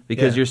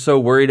because you're so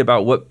worried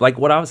about what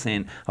I was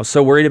saying. I was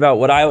so worried about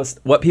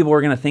what people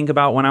were gonna think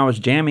about when I was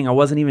jamming. I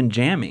wasn't even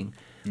jamming.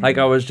 Like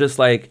I was just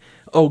like,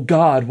 oh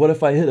God, what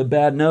if I hit a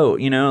bad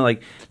note? You know,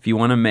 like if you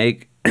want to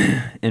make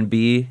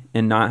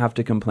and not have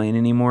to complain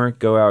anymore,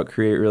 go out,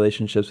 create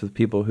relationships with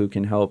people who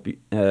can help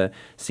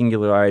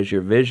singularize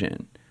your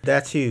vision.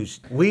 That's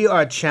huge. We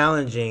are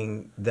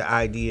challenging the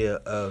idea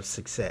of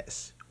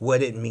success,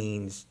 what it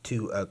means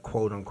to a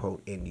quote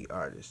unquote indie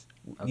artist.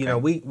 Okay. You know,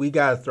 we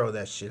got to throw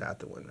that shit out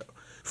the window.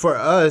 For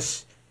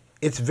us,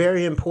 it's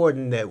very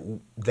important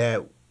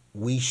that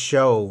we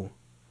show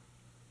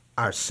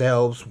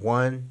ourselves,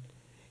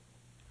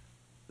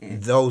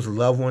 those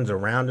loved ones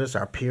around us,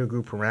 our peer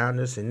group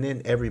around us, and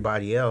then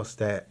everybody else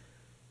that,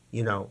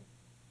 you know,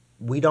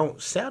 we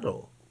don't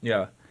settle.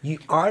 Yeah.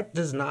 Art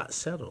does not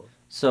settle.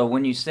 So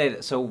when you say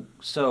that,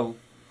 so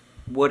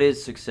what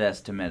is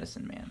success to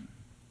Medicine Man?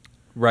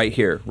 Right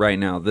here, right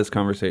now, this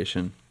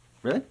conversation.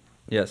 Really?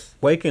 Yes.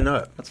 Waking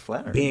up. That's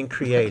flattering. Being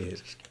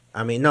creative.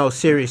 I mean, no,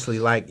 seriously,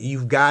 like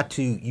you've got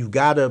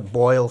to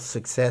boil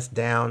success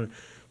down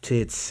to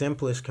its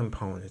simplest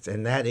components,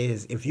 and that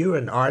is, if you're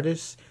an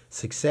artist,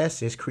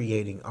 success is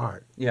creating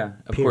art. Yeah,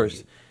 of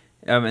course.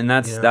 And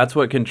that's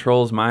what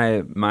controls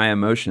my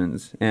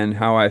emotions and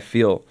how I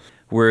feel.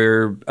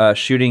 We're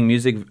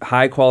shooting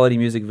high quality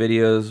music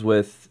videos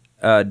with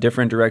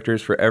different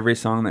directors for every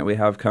song that we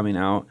have coming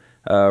out.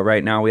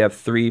 Right now we have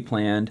 3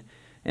 planned,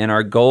 and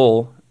our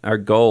goal,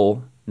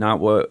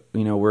 not what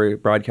we're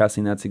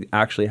broadcasting that's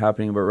actually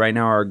happening, but right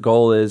now our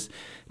goal is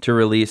to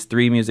release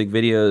 3 music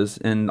videos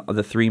in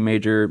the 3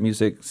 major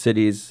music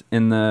cities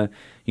in the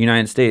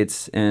United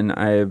States, and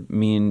I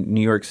mean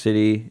New York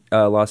City,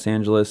 Los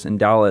Angeles, and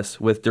Dallas,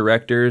 with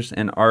directors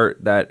and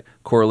art that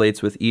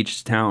correlates with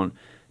each town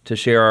to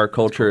share our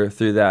culture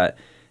through that.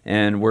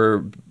 And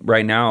we're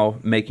right now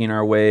making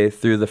our way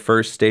through the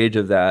first stage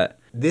of that.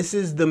 This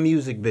is the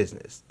music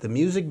business. The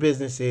music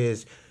business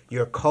is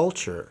your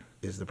culture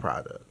is the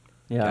product.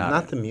 Yeah.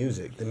 Not the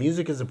music. The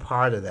music is a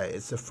part of that.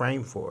 It's a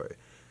frame for it.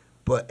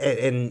 But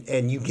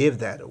and you give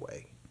that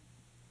away.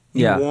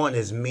 You want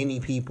as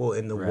many people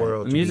in the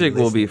world to music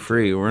be will be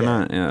free. We're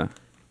not,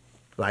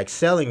 Like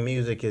selling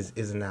music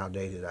is an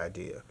outdated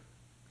idea.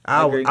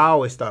 I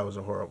always thought it was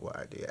a horrible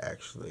idea,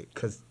 actually,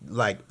 because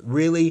like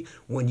really,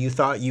 when you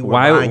thought you were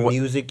buying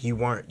music, you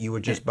weren't. You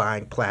were just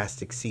buying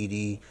plastic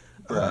CD,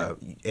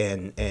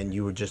 and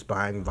you were just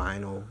buying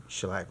vinyl,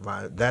 shellac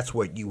vinyl. That's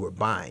what you were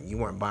buying. You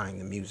weren't buying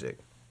the music.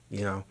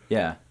 you know.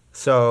 Yeah.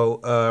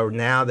 So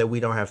now that we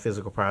don't have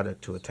physical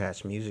product to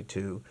attach music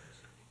to,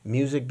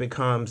 music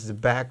becomes the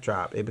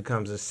backdrop. It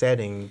becomes a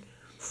setting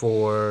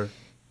for,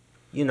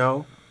 you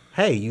know,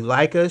 hey, you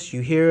like us,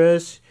 you hear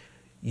us,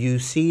 you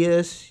see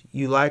us,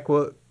 you like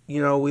what,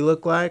 you know, we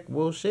look like.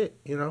 Well, shit,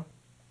 you know.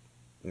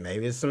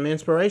 Maybe it's some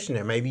inspiration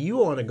there. Maybe you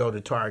want to go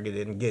to Target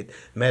and get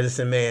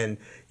Medicine Man,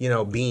 you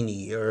know,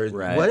 beanie or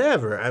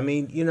whatever. I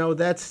mean, you know,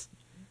 that's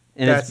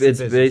it's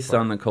based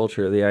on the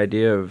culture. The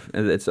idea of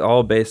it's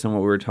all based on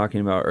what we were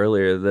talking about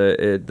earlier.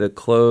 The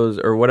clothes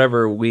or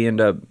whatever we end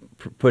up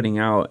putting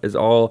out is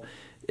all.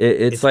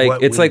 It's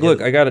like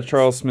look, I got a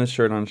Charles Smith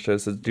shirt on. Show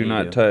says "Do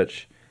not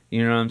touch."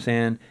 You know what I'm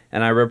saying?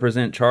 And I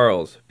represent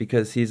Charles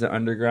because he's an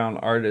underground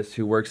artist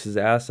who works his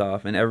ass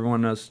off, and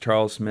everyone knows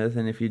Charles Smith.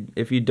 And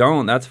if you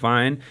don't, that's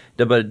fine.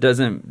 But it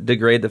doesn't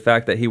degrade the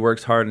fact that he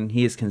works hard and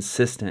he is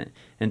consistent.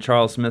 And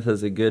Charles Smith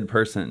is a good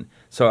person.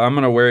 So I'm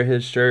gonna wear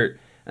his shirt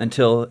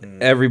until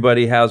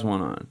everybody has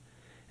one on.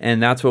 And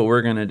that's what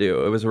we're gonna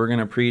do. We're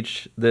gonna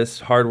preach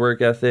this hard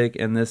work ethic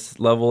and this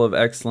level of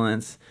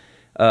excellence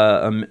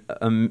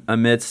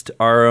amidst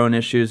our own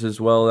issues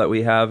as well that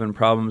we have and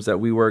problems that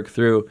we work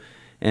through.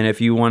 And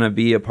if you want to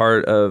be a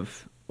part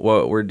of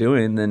what we're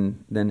doing,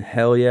 then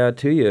hell yeah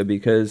to you,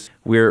 because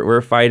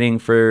we're fighting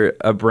for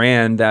a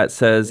brand that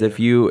says if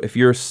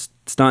you're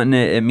stunting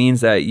it, it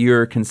means that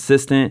you're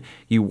consistent,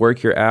 you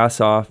work your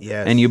ass off,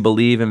 and you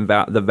believe in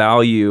the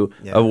value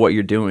of what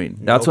you're doing.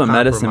 That's what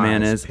Medicine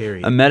Man is.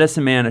 Period. A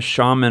medicine man, a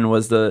shaman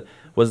was the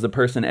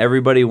person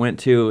everybody went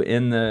to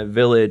in the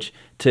village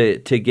to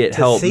get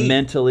help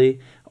mentally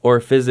or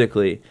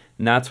physically.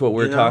 And that's what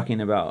we're talking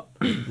about.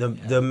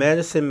 The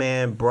Medicine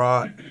Man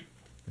brought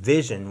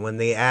vision. When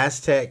the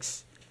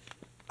Aztecs,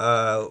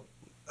 I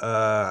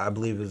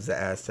believe it was the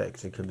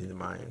Aztecs, it could be the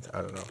Mayans,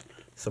 I don't know,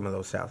 some of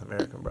those South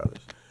American brothers.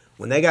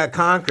 When they got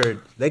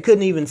conquered, they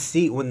couldn't even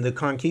see, when the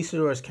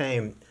conquistadors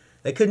came,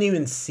 they couldn't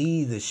even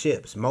see the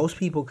ships. Most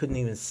people couldn't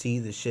even see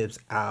the ships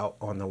out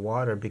on the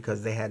water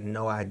because they had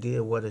no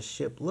idea what a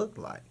ship looked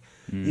like.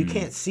 You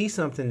can't see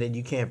something that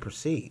you can't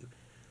perceive.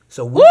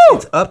 So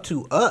it's up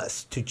to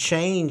us to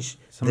change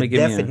the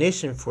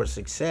definition for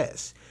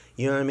success.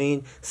 You know what I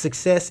mean?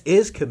 Success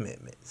is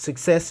commitment.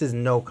 Success is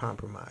no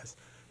compromise.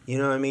 You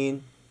know what I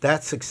mean?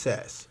 That's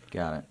success.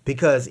 Got it.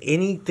 Because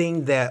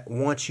anything that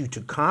wants you to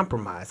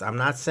compromise, I'm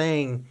not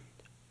saying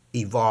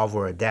evolve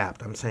or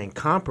adapt, I'm saying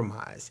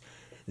compromise,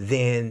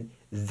 then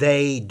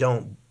they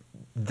don't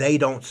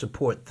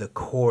support the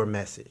core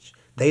message.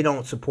 They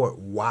don't support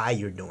why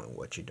you're doing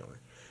what you're doing.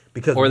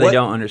 They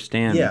don't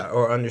understand. Yeah,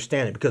 or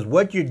understand it. Because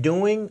what you're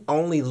doing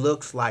only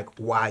looks like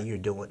why you're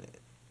doing it.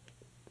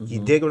 You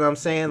dig what I'm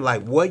saying?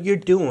 Like, what you're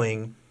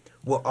doing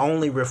will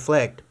only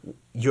reflect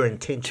your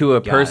intention. To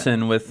a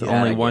person with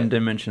only one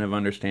dimension of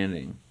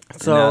understanding.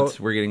 So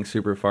we're getting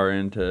super far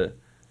into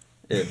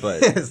it,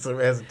 but it's some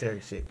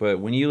esoteric shit.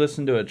 But when you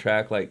listen to a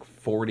track like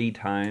 40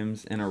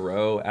 times in a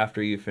row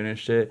after you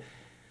finished it,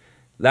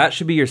 that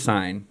should be your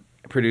sign.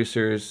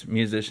 Producers,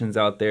 musicians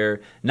out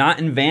there, not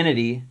in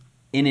vanity,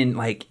 in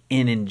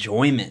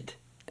enjoyment.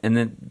 And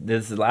then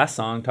this last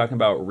song talking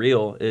about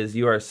real is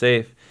 "You Are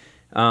Safe."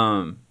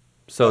 The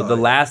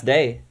last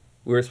day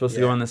we were supposed to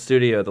go in the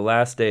studio, the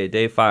last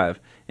day 5,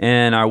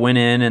 and I went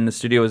in and the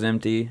studio was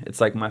empty. It's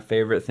like my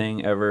favorite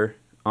thing ever,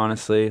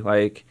 honestly.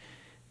 Like,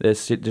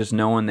 there's just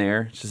no one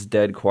there. It's just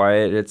dead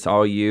quiet. It's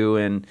all you.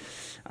 And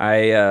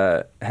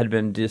I had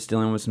been just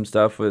dealing with some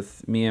stuff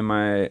with me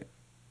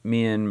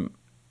and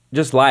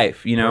just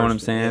life, you know what I'm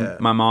saying? Yeah.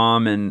 My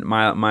mom and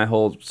my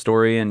whole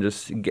story, and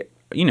just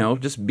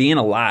being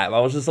alive. I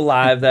was just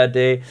alive that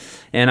day,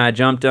 and I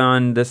jumped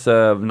on this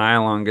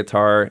nylon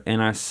guitar, and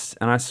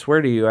I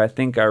swear to you, I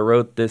think I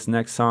wrote this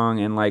next song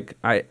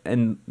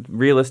in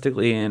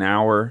realistically an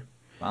hour.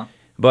 Wow.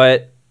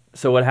 But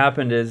so what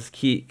happened is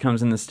Keite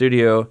comes in the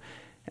studio,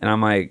 and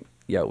I'm like,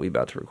 "Yo, we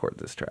about to record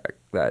this track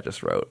that I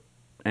just wrote.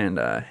 And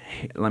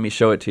let me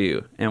show it to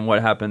you." And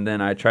what happened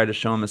then, I tried to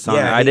show him the song.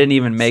 I didn't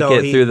even make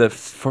it through the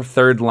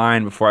third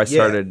line before I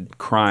started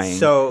crying.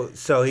 So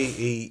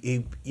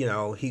he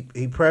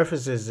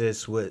prefaces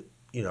this with,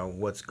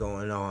 what's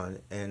going on,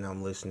 and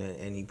I'm listening,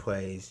 and he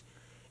plays,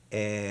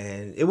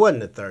 and it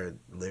wasn't the third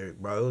lyric,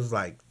 bro. It was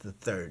like the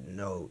third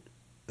note.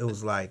 It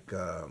was like,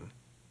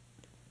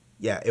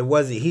 it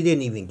wasn't. He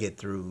didn't even get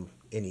through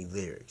any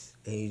lyrics,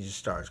 and he just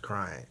starts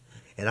crying.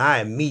 And I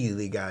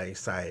immediately got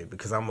excited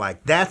because I'm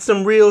like, that's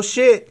some real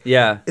shit.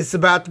 Yeah. It's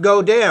about to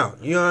go down.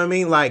 You know what I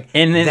mean? Like,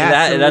 and then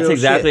that's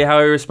exactly how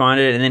he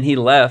responded. And then he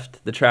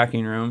left the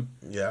tracking room.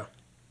 Yeah.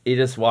 He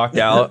just walked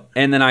out.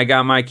 And then I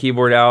got my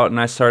keyboard out and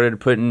I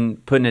started putting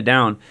it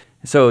down.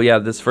 So, yeah,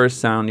 this first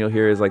sound you'll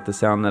hear is like the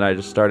sound that I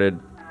just started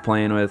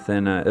playing with,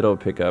 and it'll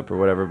pick up or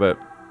whatever. But,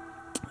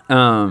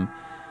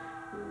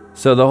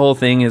 so the whole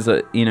thing is,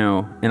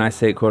 and I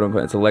say quote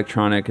unquote, it's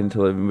electronic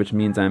which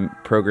means I'm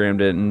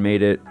programmed it and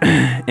made it.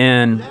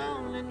 And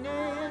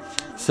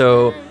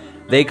so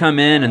they come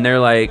in and they're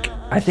like,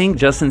 I think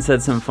Justin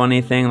said some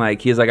funny thing,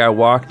 like he's like, I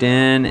walked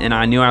in and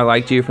I knew I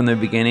liked you from the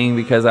beginning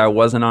because I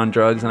wasn't on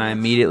drugs, and I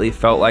immediately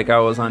felt like I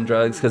was on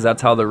drugs because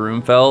that's how the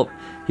room felt.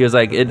 He was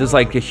like, it was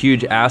like a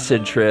huge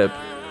acid trip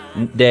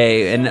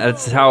day, and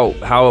that's how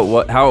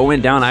it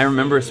went down. I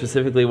remember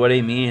specifically what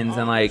he means,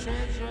 and like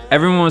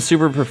everyone was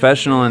super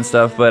professional and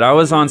stuff, but I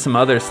was on some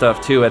other stuff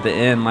too at the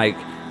end. Like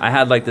I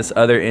had like this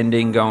other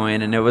ending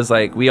going, and it was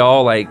like we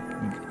all like,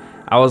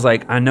 I was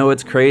like, I know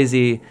it's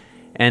crazy.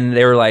 And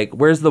they were like,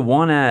 where's the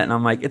one at? And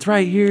I'm like, it's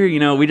right here. You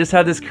know, we just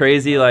had this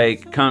crazy,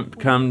 like, come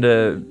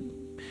to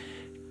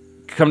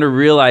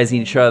realize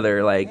each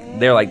other. Like,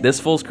 they're like, this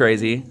fool's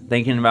crazy,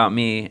 thinking about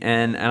me.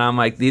 And I'm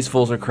like, these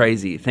fools are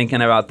crazy,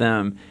 thinking about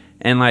them.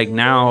 And, like,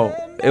 now,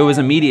 it was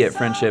immediate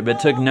friendship. It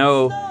took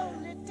no...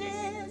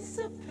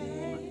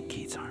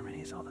 Keith's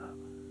harmonies, hold up.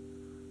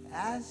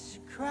 As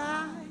you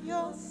cry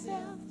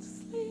yourself to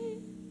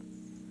sleep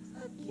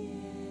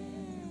again.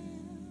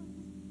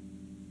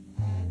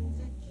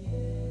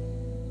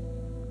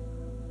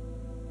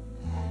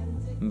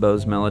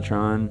 Bose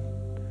Mellotron,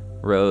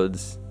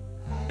 Rhodes,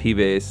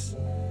 P-Bass,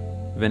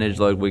 Vintage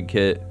Ludwig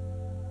kit.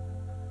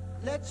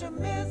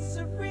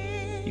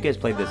 You guys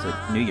played this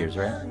at New Year's,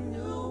 right?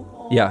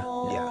 Yeah.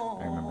 Yeah.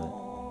 I remember that.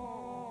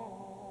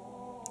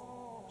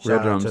 Real Shout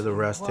out drums. to the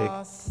Rustic,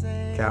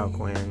 Cal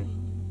Quinn,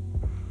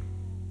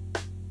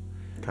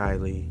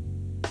 Kylie.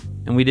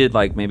 And we did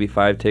like maybe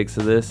 5 takes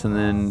of this, and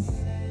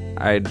then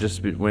I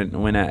just went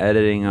at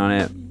editing on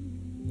it.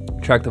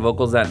 Tracked the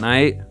vocals that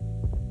night.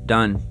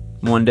 Done.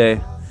 One day.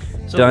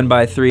 So Done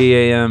by 3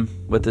 a.m.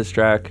 with this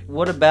track.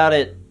 what about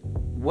it?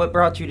 What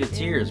brought you to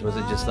tears? Was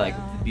it just like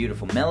the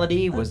beautiful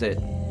melody? Was it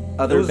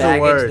other It was the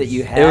baggage words. that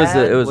you had? It was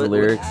the What-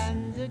 lyrics.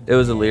 It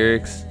was the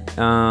lyrics.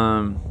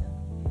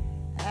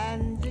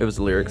 It was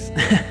the lyrics.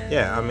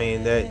 Yeah, I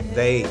mean,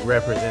 they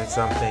represent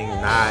something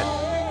not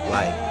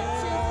like,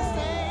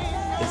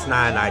 it's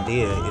not an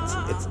idea,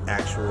 it's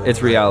actual.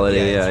 It's reality,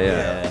 yeah.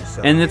 yeah.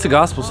 So, And it's a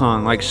gospel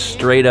song, like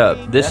straight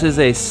up. This is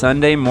a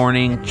Sunday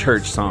morning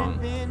church song.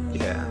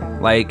 yeah.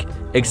 Like,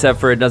 except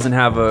for it doesn't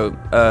have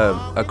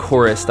a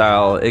chorus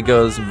style. It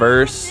goes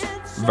verse,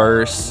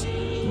 verse,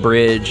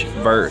 bridge,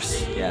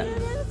 verse. Yeah.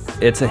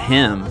 It's a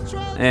hymn,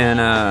 and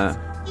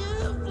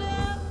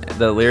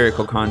the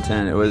lyrical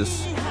content, it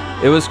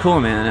was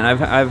cool, man. And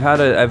I've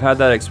had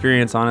that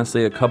experience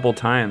honestly a couple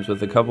times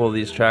with a couple of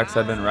these tracks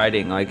I've been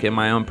writing, like in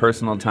my own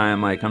personal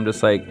time. Like I'm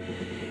just like,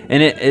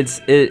 and it's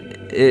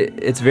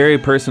very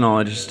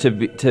personal, just to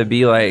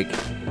be like.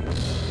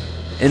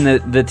 And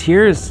the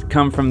tears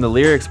come from the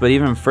lyrics, but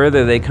even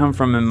further, they come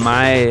from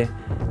my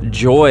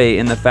joy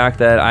in the fact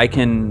that I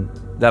can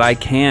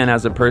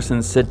as a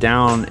person sit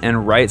down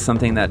and write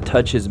something that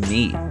touches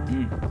me.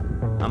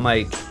 I'm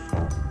like,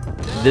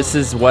 this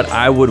is what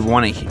I would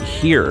want to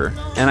hear,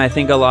 and I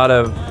think a lot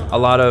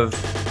of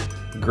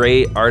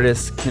great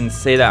artists can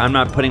say that. I'm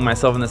not putting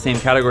myself in the same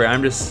category.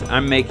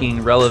 I'm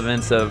making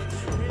relevance of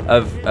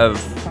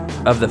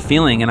the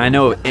feeling, and I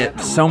know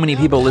so many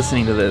people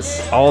listening to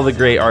this, all the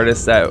great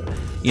artists that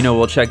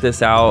will check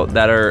this out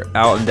that are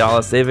out in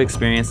Dallas, they've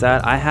experienced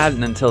that. I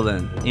hadn't until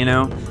then,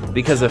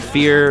 because of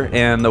fear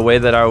and the way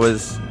that I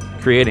was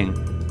creating.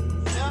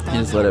 I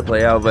just let it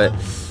play out, but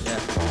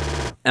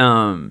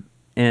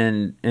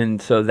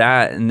and so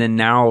that, and then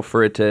now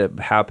for it to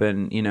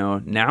happen,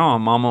 now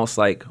I'm almost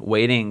like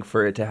waiting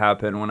for it to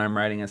happen when I'm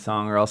writing a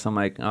song, or else I'm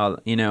like, oh,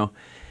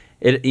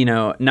 it,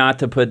 not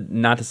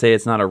to say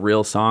it's not a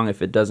real song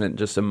if it doesn't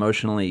just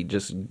emotionally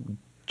just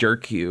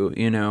jerk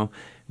you,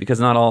 because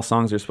not all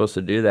songs are supposed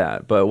to do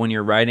that. But when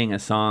you're writing a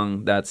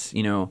song that's,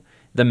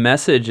 the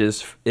message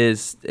is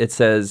it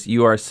says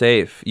you are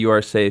safe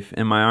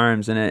in my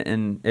arms,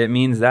 and it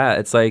means that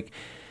it's like,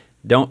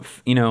 don't,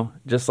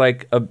 just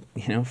like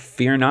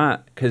fear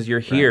not, because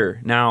you're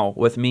here now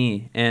with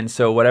me. And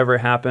so whatever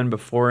happened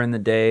before in the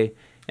day,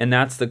 and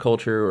that's the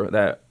culture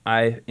that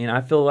I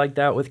feel like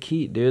that with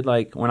Keite, dude.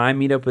 Like when I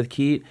meet up with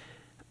Keite,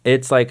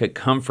 it's like a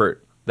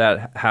comfort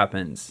that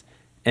happens.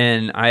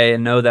 And I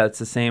know that's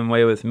the same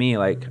way with me.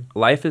 Like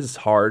life is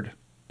hard.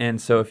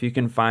 And so if you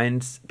can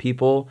find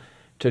people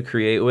to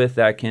create with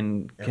that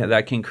can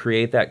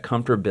create that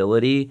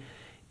comfortability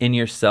in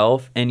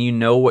yourself, and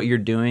what you're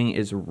doing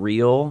is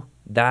real,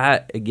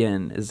 that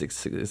again is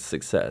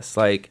success.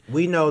 Like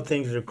We know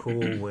things are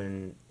cool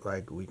when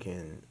like we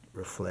can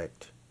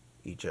reflect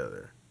each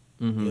other.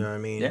 Mm-hmm. You know what I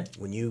mean? Yeah.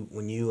 When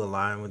you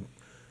align with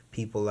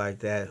people like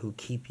that who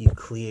keep you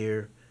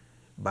clear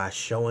by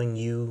showing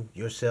you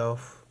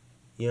yourself,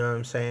 you know what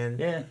I'm saying?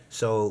 Yeah.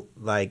 So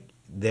like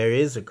there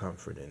is a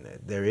comfort in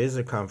that. There is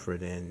a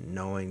comfort in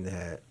knowing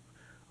that,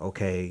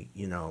 okay,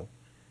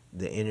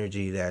 the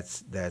energy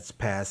that's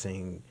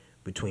passing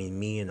between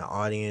me and the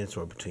audience,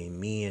 or between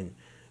me and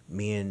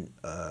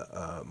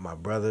my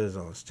brothers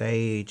on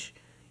stage,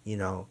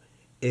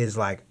 is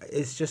like,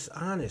 it's just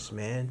honest,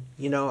 man.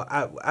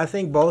 I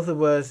think both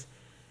of us,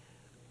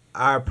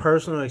 our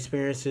personal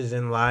experiences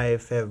in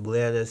life have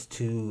led us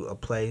to a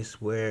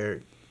place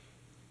where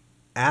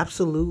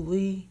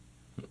absolutely,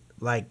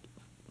 like,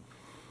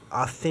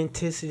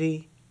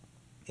 authenticity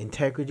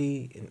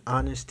integrity and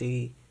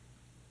honesty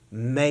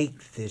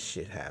make this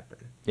shit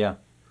happen. Yeah.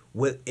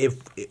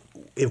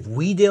 If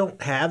we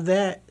don't have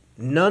that,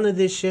 none of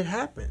this shit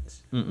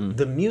happens. Mm-mm.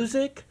 The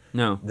music,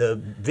 No. the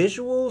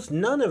visuals,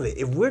 none of it.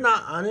 If we're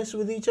not honest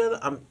with each other,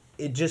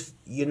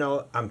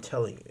 I'm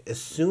telling you, as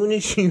soon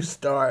as you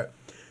start,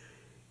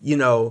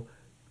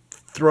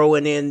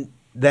 throwing in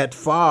that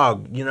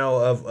fog,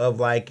 of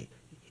like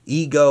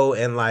ego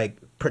and like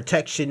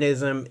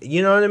protectionism,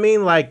 you know what I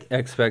mean? Like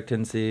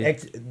Expectancy.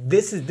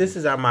 this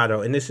is our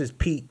motto, and this is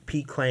Pete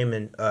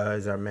Clayman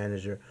as our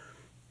manager.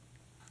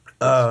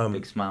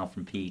 Big smile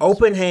from Pete.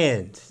 Open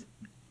hands,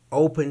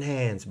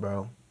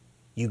 bro.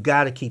 You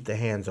got to keep the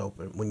hands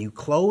open. When you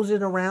close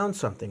it around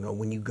something, or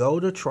when you go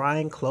to try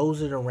and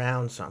close it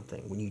around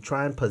something, when you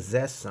try and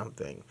possess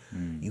something,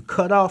 you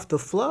cut off the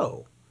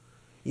flow.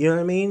 You know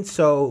what I mean?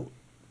 So,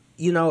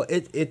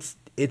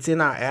 it's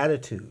in our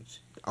attitudes.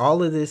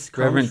 All of this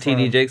comes Reverend from...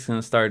 T.D. Jake's going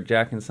to start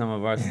jacking some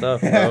of our stuff,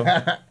 bro.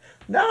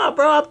 Nah,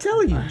 bro, I'm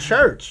telling you,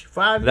 church,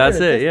 5 That's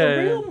years. it, That's yeah,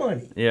 the yeah. real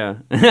money. Yeah.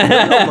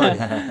 Real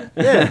money.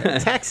 Yeah,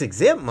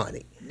 tax-exempt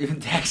money.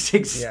 Tax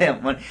exempt Yeah.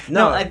 one.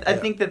 No, No, I yeah.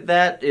 think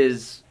that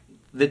is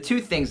the two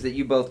things that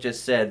you both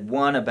just said.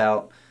 One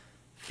about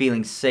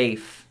feeling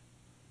safe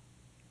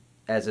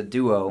as a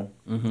duo,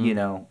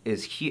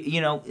 is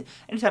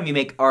anytime you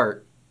make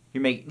art,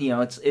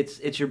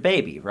 it's your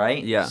baby,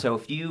 right? Yeah. So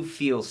if you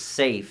feel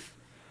safe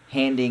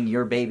handing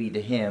your baby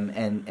to him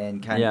and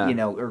kind of,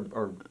 Yeah.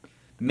 or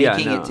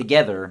making no. it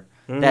together,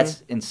 Mhm.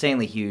 that's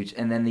insanely huge.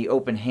 And then the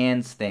open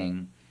hands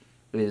thing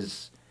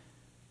is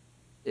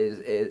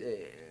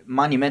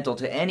monumental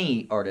to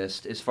any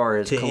artist as far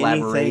as To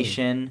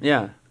collaboration,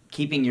 Yeah.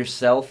 keeping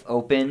yourself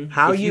open.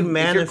 How if you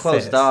if you're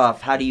closed manifest.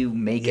 off, how do you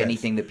make Yes.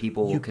 anything that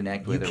people will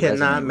connect with? You or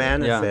cannot resonate with?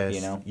 manifest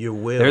you know? your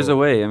will. There's a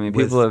way. I mean,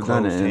 with people have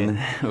done it,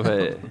 closed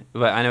and,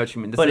 but I know what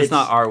you mean. This But is it's-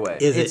 not our way.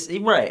 Is It's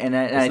it? right, and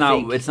I It's not.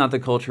 think It's not the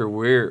culture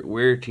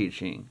we're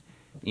teaching.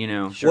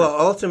 Sure. Well,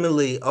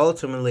 ultimately,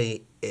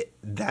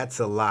 that's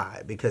a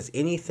lie, because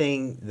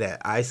anything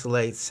that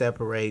isolates,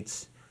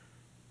 separates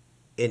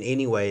in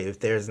any way, if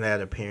there's that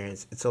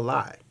appearance, it's a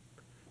lie.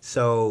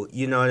 So,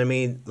 you know what I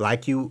mean?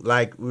 Like we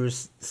were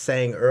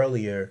saying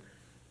earlier,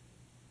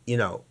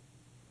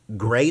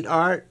 great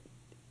art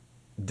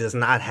does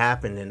not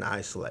happen in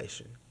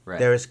isolation. Right.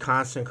 There is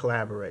constant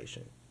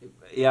collaboration.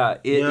 Yeah,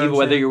 You know what I'm even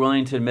whether saying? you're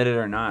willing to admit it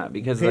or not,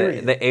 because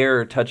Period. the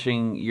air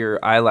touching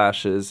your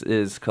eyelashes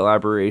is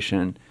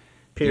collaboration.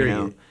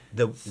 Period.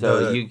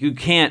 So you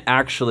can't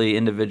actually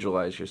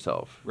individualize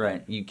yourself.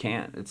 Right. You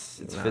can't.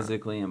 It's Nah.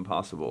 physically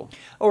impossible.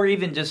 or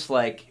even just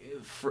like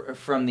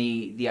from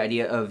the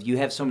idea of you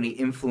have so many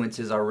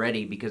influences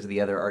already because of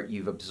the other art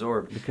you've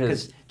absorbed.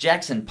 Because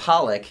Jackson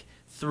Pollock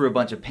threw a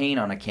bunch of paint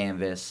on a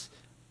canvas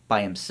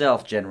by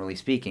himself, generally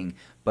speaking,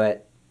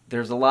 but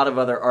there's a lot of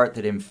other art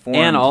that informed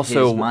And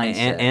also, his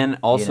mindset. and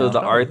also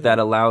the Oh, art yeah. that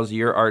allows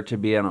your art to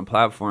be on a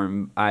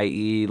platform,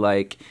 i.e.,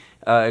 like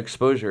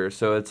exposure.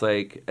 So it's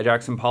like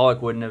Jackson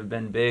Pollock wouldn't have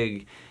been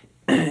big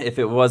if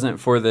it wasn't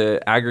for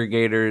the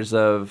aggregators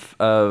of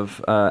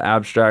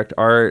abstract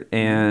art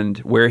and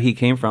where he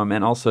came from.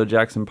 And also,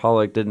 Jackson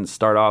Pollock didn't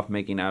start off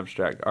making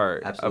abstract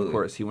art. Absolutely. Of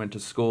course, he went to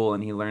school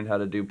and he learned how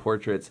to do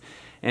portraits,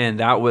 and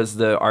that was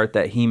the art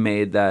that he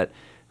made that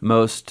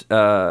most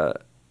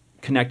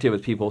connected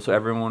with people. So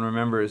everyone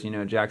remembers,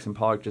 Jackson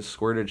Pollock just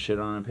squirted shit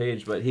on a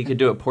page, but he could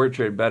do a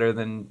portrait better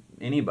than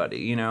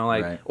anybody,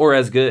 Right. or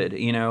as good,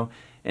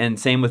 And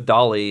same with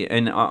Dolly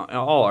and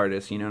all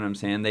artists, you know what I'm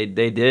saying? They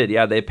did,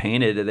 they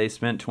painted it. They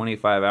spent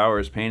 25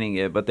 hours painting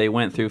it, but they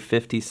went through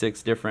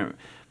 56 different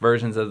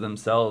versions of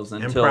themselves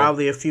and until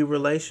probably a few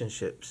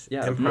relationships.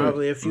 Yeah. And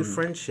probably a few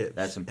friendships.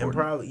 That's And important.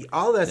 probably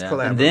all that's Yeah.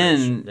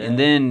 collaboration. and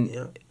then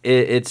Yeah.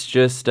 it's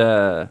just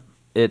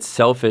it's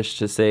selfish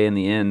to say in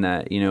the end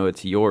that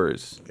it's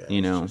yours.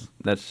 Yeah,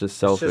 That's just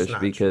selfish not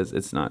because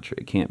it's not true.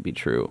 It can't be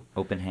true.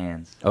 Open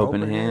hands.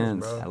 Open Open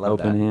hands, hands. bro. I love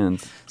Open that.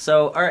 hands.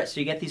 So, all right, so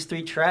you get these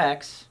 3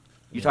 tracks.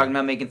 You're talking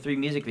about making 3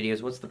 music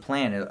videos. What's the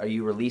plan? Are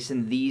you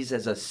releasing these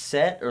as a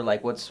set, or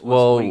like what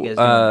are you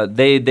guys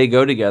doing? They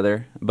go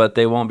together, but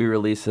they won't be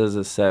released as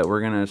a set. We're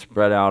gonna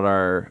spread out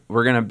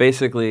we're gonna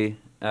basically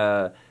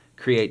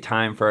create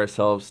time for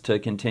ourselves to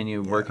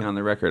continue working on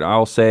the record.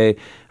 I'll say,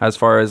 as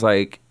far as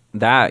like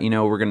that,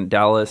 we're gonna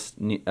Dallas,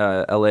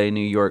 LA,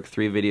 New York,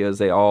 3 videos.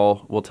 They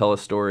all will tell a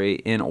story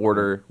in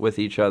order with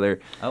each other.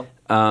 Oh.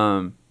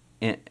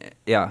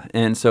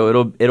 And so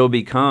it'll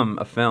become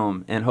a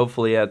film, and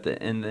hopefully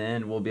in the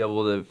end we'll be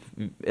able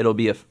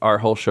to. Our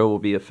whole show will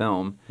be a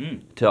film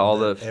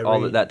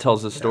to that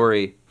tells the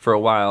story for a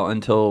while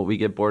until we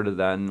get bored of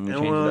that and we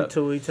change it up.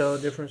 Until we tell a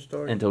different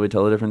story. Until we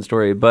tell a different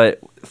story. But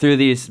through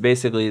these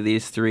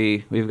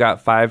 3, we've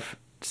got 5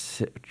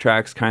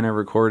 tracks kind of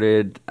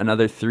recorded,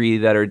 another 3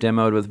 that are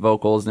demoed with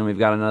vocals, and we've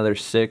got another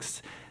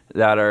 6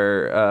 that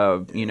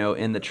are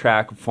in the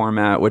track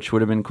format, which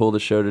would have been cool to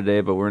show today,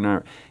 but we're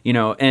not,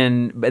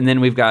 and then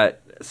we've got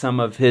some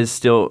of his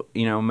still,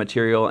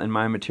 material and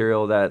my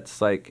material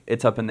that's like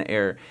it's up in the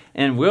air.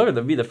 And we'll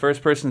be the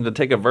first person to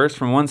take a verse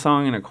from one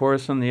song and a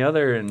chorus from the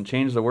other and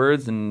change the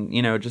words and,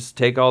 just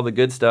take all the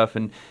good stuff.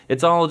 And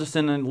it's all just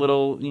in a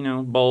little,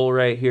 bowl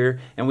right here.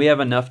 And we have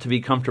enough to be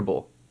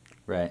comfortable.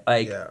 Right.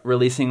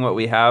 Releasing what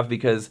we have,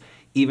 because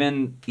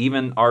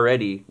even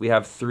already we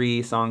have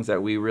 3 songs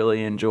that we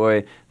really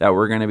enjoy that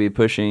we're going to be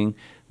pushing.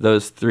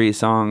 Those 3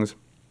 songs,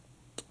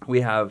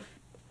 we have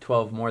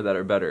 12 more that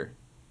are better.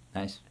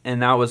 Nice.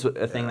 And that was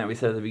a thing that we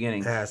said at the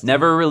beginning. Has to.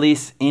 Never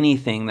release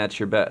anything that's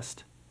your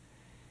best.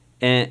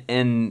 And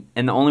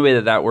the only way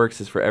that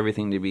works is for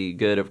everything to be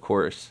good, of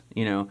course,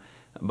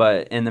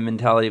 But and the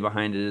mentality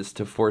behind it is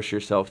to force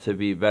yourself to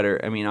be better.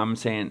 I mean, I'm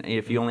saying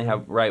if you only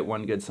write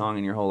one good song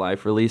in your whole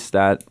life, release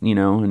that,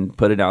 and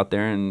put it out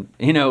there, and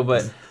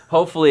But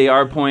hopefully,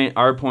 our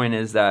point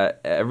is that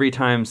every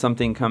time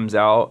something comes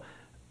out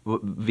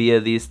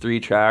via these 3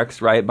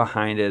 tracks, right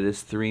behind it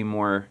is 3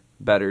 more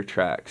better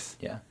tracks.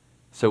 Yeah.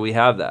 So we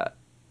have that.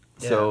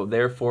 Yeah. So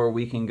therefore,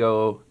 we can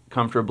go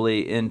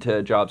comfortably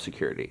into job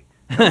security.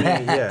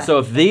 Yeah. So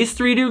if these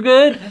 3 do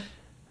good,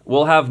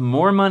 we'll have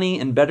more money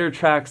and better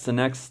tracks the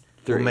next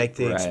 3. We'll make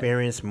the Right.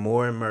 experience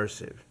more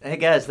immersive. Hey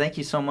guys, thank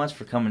you so much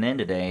for coming in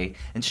today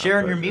and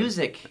sharing your pleasure.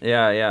 music.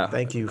 Yeah.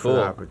 Thank you Cool. for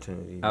the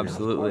opportunity. man.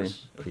 Absolutely.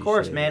 Of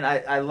course, Appreciate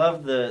man. I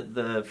love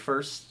the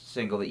first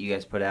single that you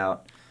guys put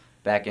out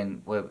back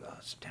in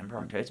September,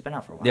 October. It's been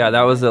out for a while. Yeah,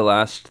 that was the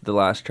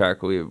last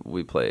track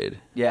we played.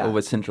 Yeah.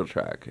 With Central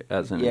Track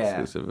as an Yeah.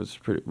 exclusive. It was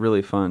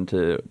really fun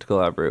to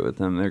collaborate with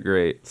them. They're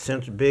great.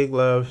 Big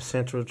love,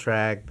 Central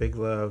Track. Big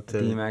love to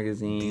D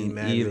Magazine, D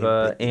Magazine,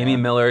 Eva, big- Amy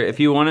Miller.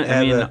 If you want to, I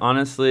mean, Eva.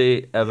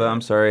 honestly, Eva,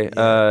 I'm sorry.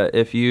 Yeah.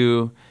 If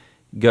you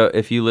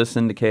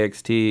listen to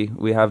KXT,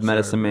 we have Sorry,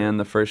 Medicine bro. Man,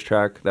 the first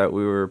track that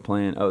we were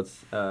playing. Oh,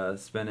 it's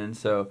spinning.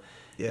 So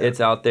Yeah.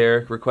 it's out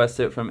there. Request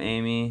it from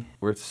Amy.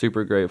 We're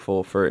super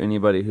grateful for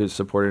anybody who's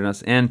supported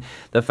us, and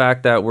the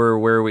fact that we're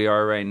where we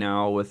are right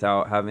now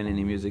without having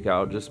any music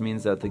out just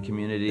means that the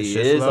community It's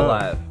just is love.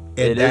 alive.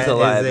 It- It that is is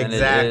alive, and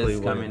exactly it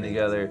is what it coming is.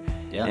 together.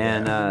 Yeah.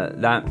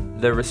 And that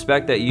the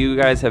respect that you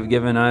guys have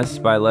given us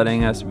by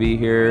letting us be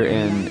here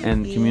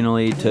and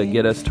communally to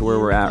get us to where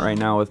we're at right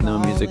now with no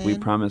music, we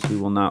promise we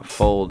will not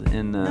fold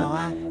in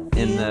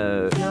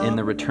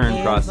the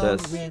return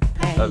process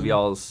of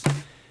y'all's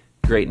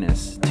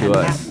greatness to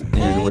us,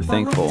 and we're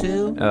thankful.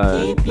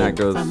 That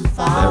goes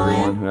to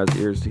everyone who has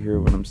ears to hear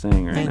what I'm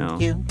saying right now. All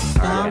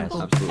right,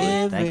 guys.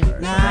 Absolutely. Thank you.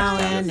 Now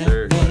Yes, and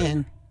sir.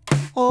 again.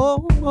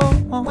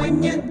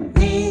 When you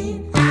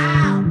need,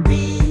 I'll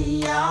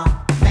be your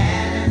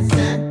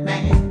medicine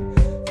man.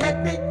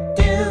 Let me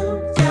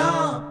do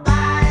your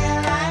body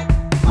like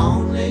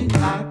only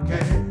I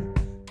can.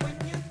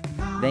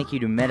 Thank you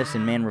to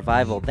Medicine Man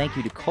Revival. Thank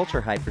you to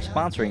Culture Hype for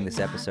sponsoring this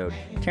episode.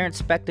 Terrence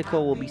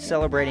Spectacle will be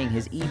celebrating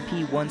his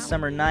EP One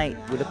Summer Night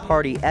with a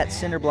party at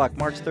Cinderblock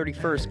March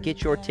 31st.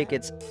 Get your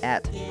tickets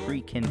at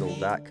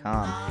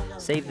prekindle.com.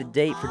 Save the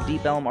date for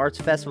Deep Elm Arts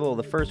Festival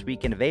the first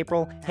weekend of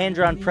April. Hand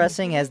Drawn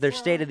Pressing has their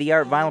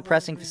state-of-the-art vinyl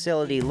pressing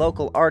facility.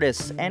 Local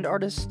artists and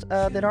artists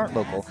that aren't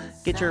local.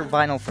 Get your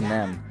vinyl from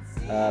them.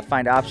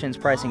 Find options,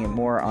 pricing, and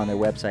more on their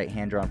website,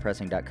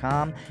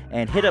 handdrawnpressing.com.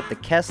 And hit up the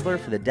Kessler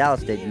for the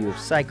Dallas debut of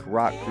psych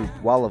rock group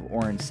Wall of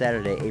Orange,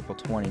 Saturday, April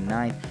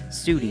 29th.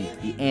 Studi,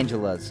 the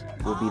Angelas,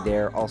 will be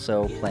there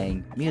also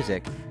playing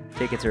music.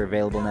 Tickets are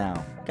available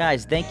now.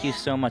 Guys, thank you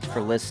so much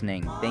for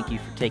listening. Thank you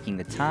for taking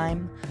the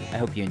time. I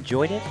hope you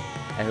enjoyed it.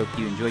 I hope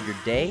you enjoyed your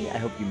day. I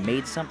hope you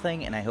made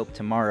something. And I hope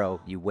tomorrow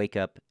you wake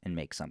up and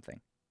make something.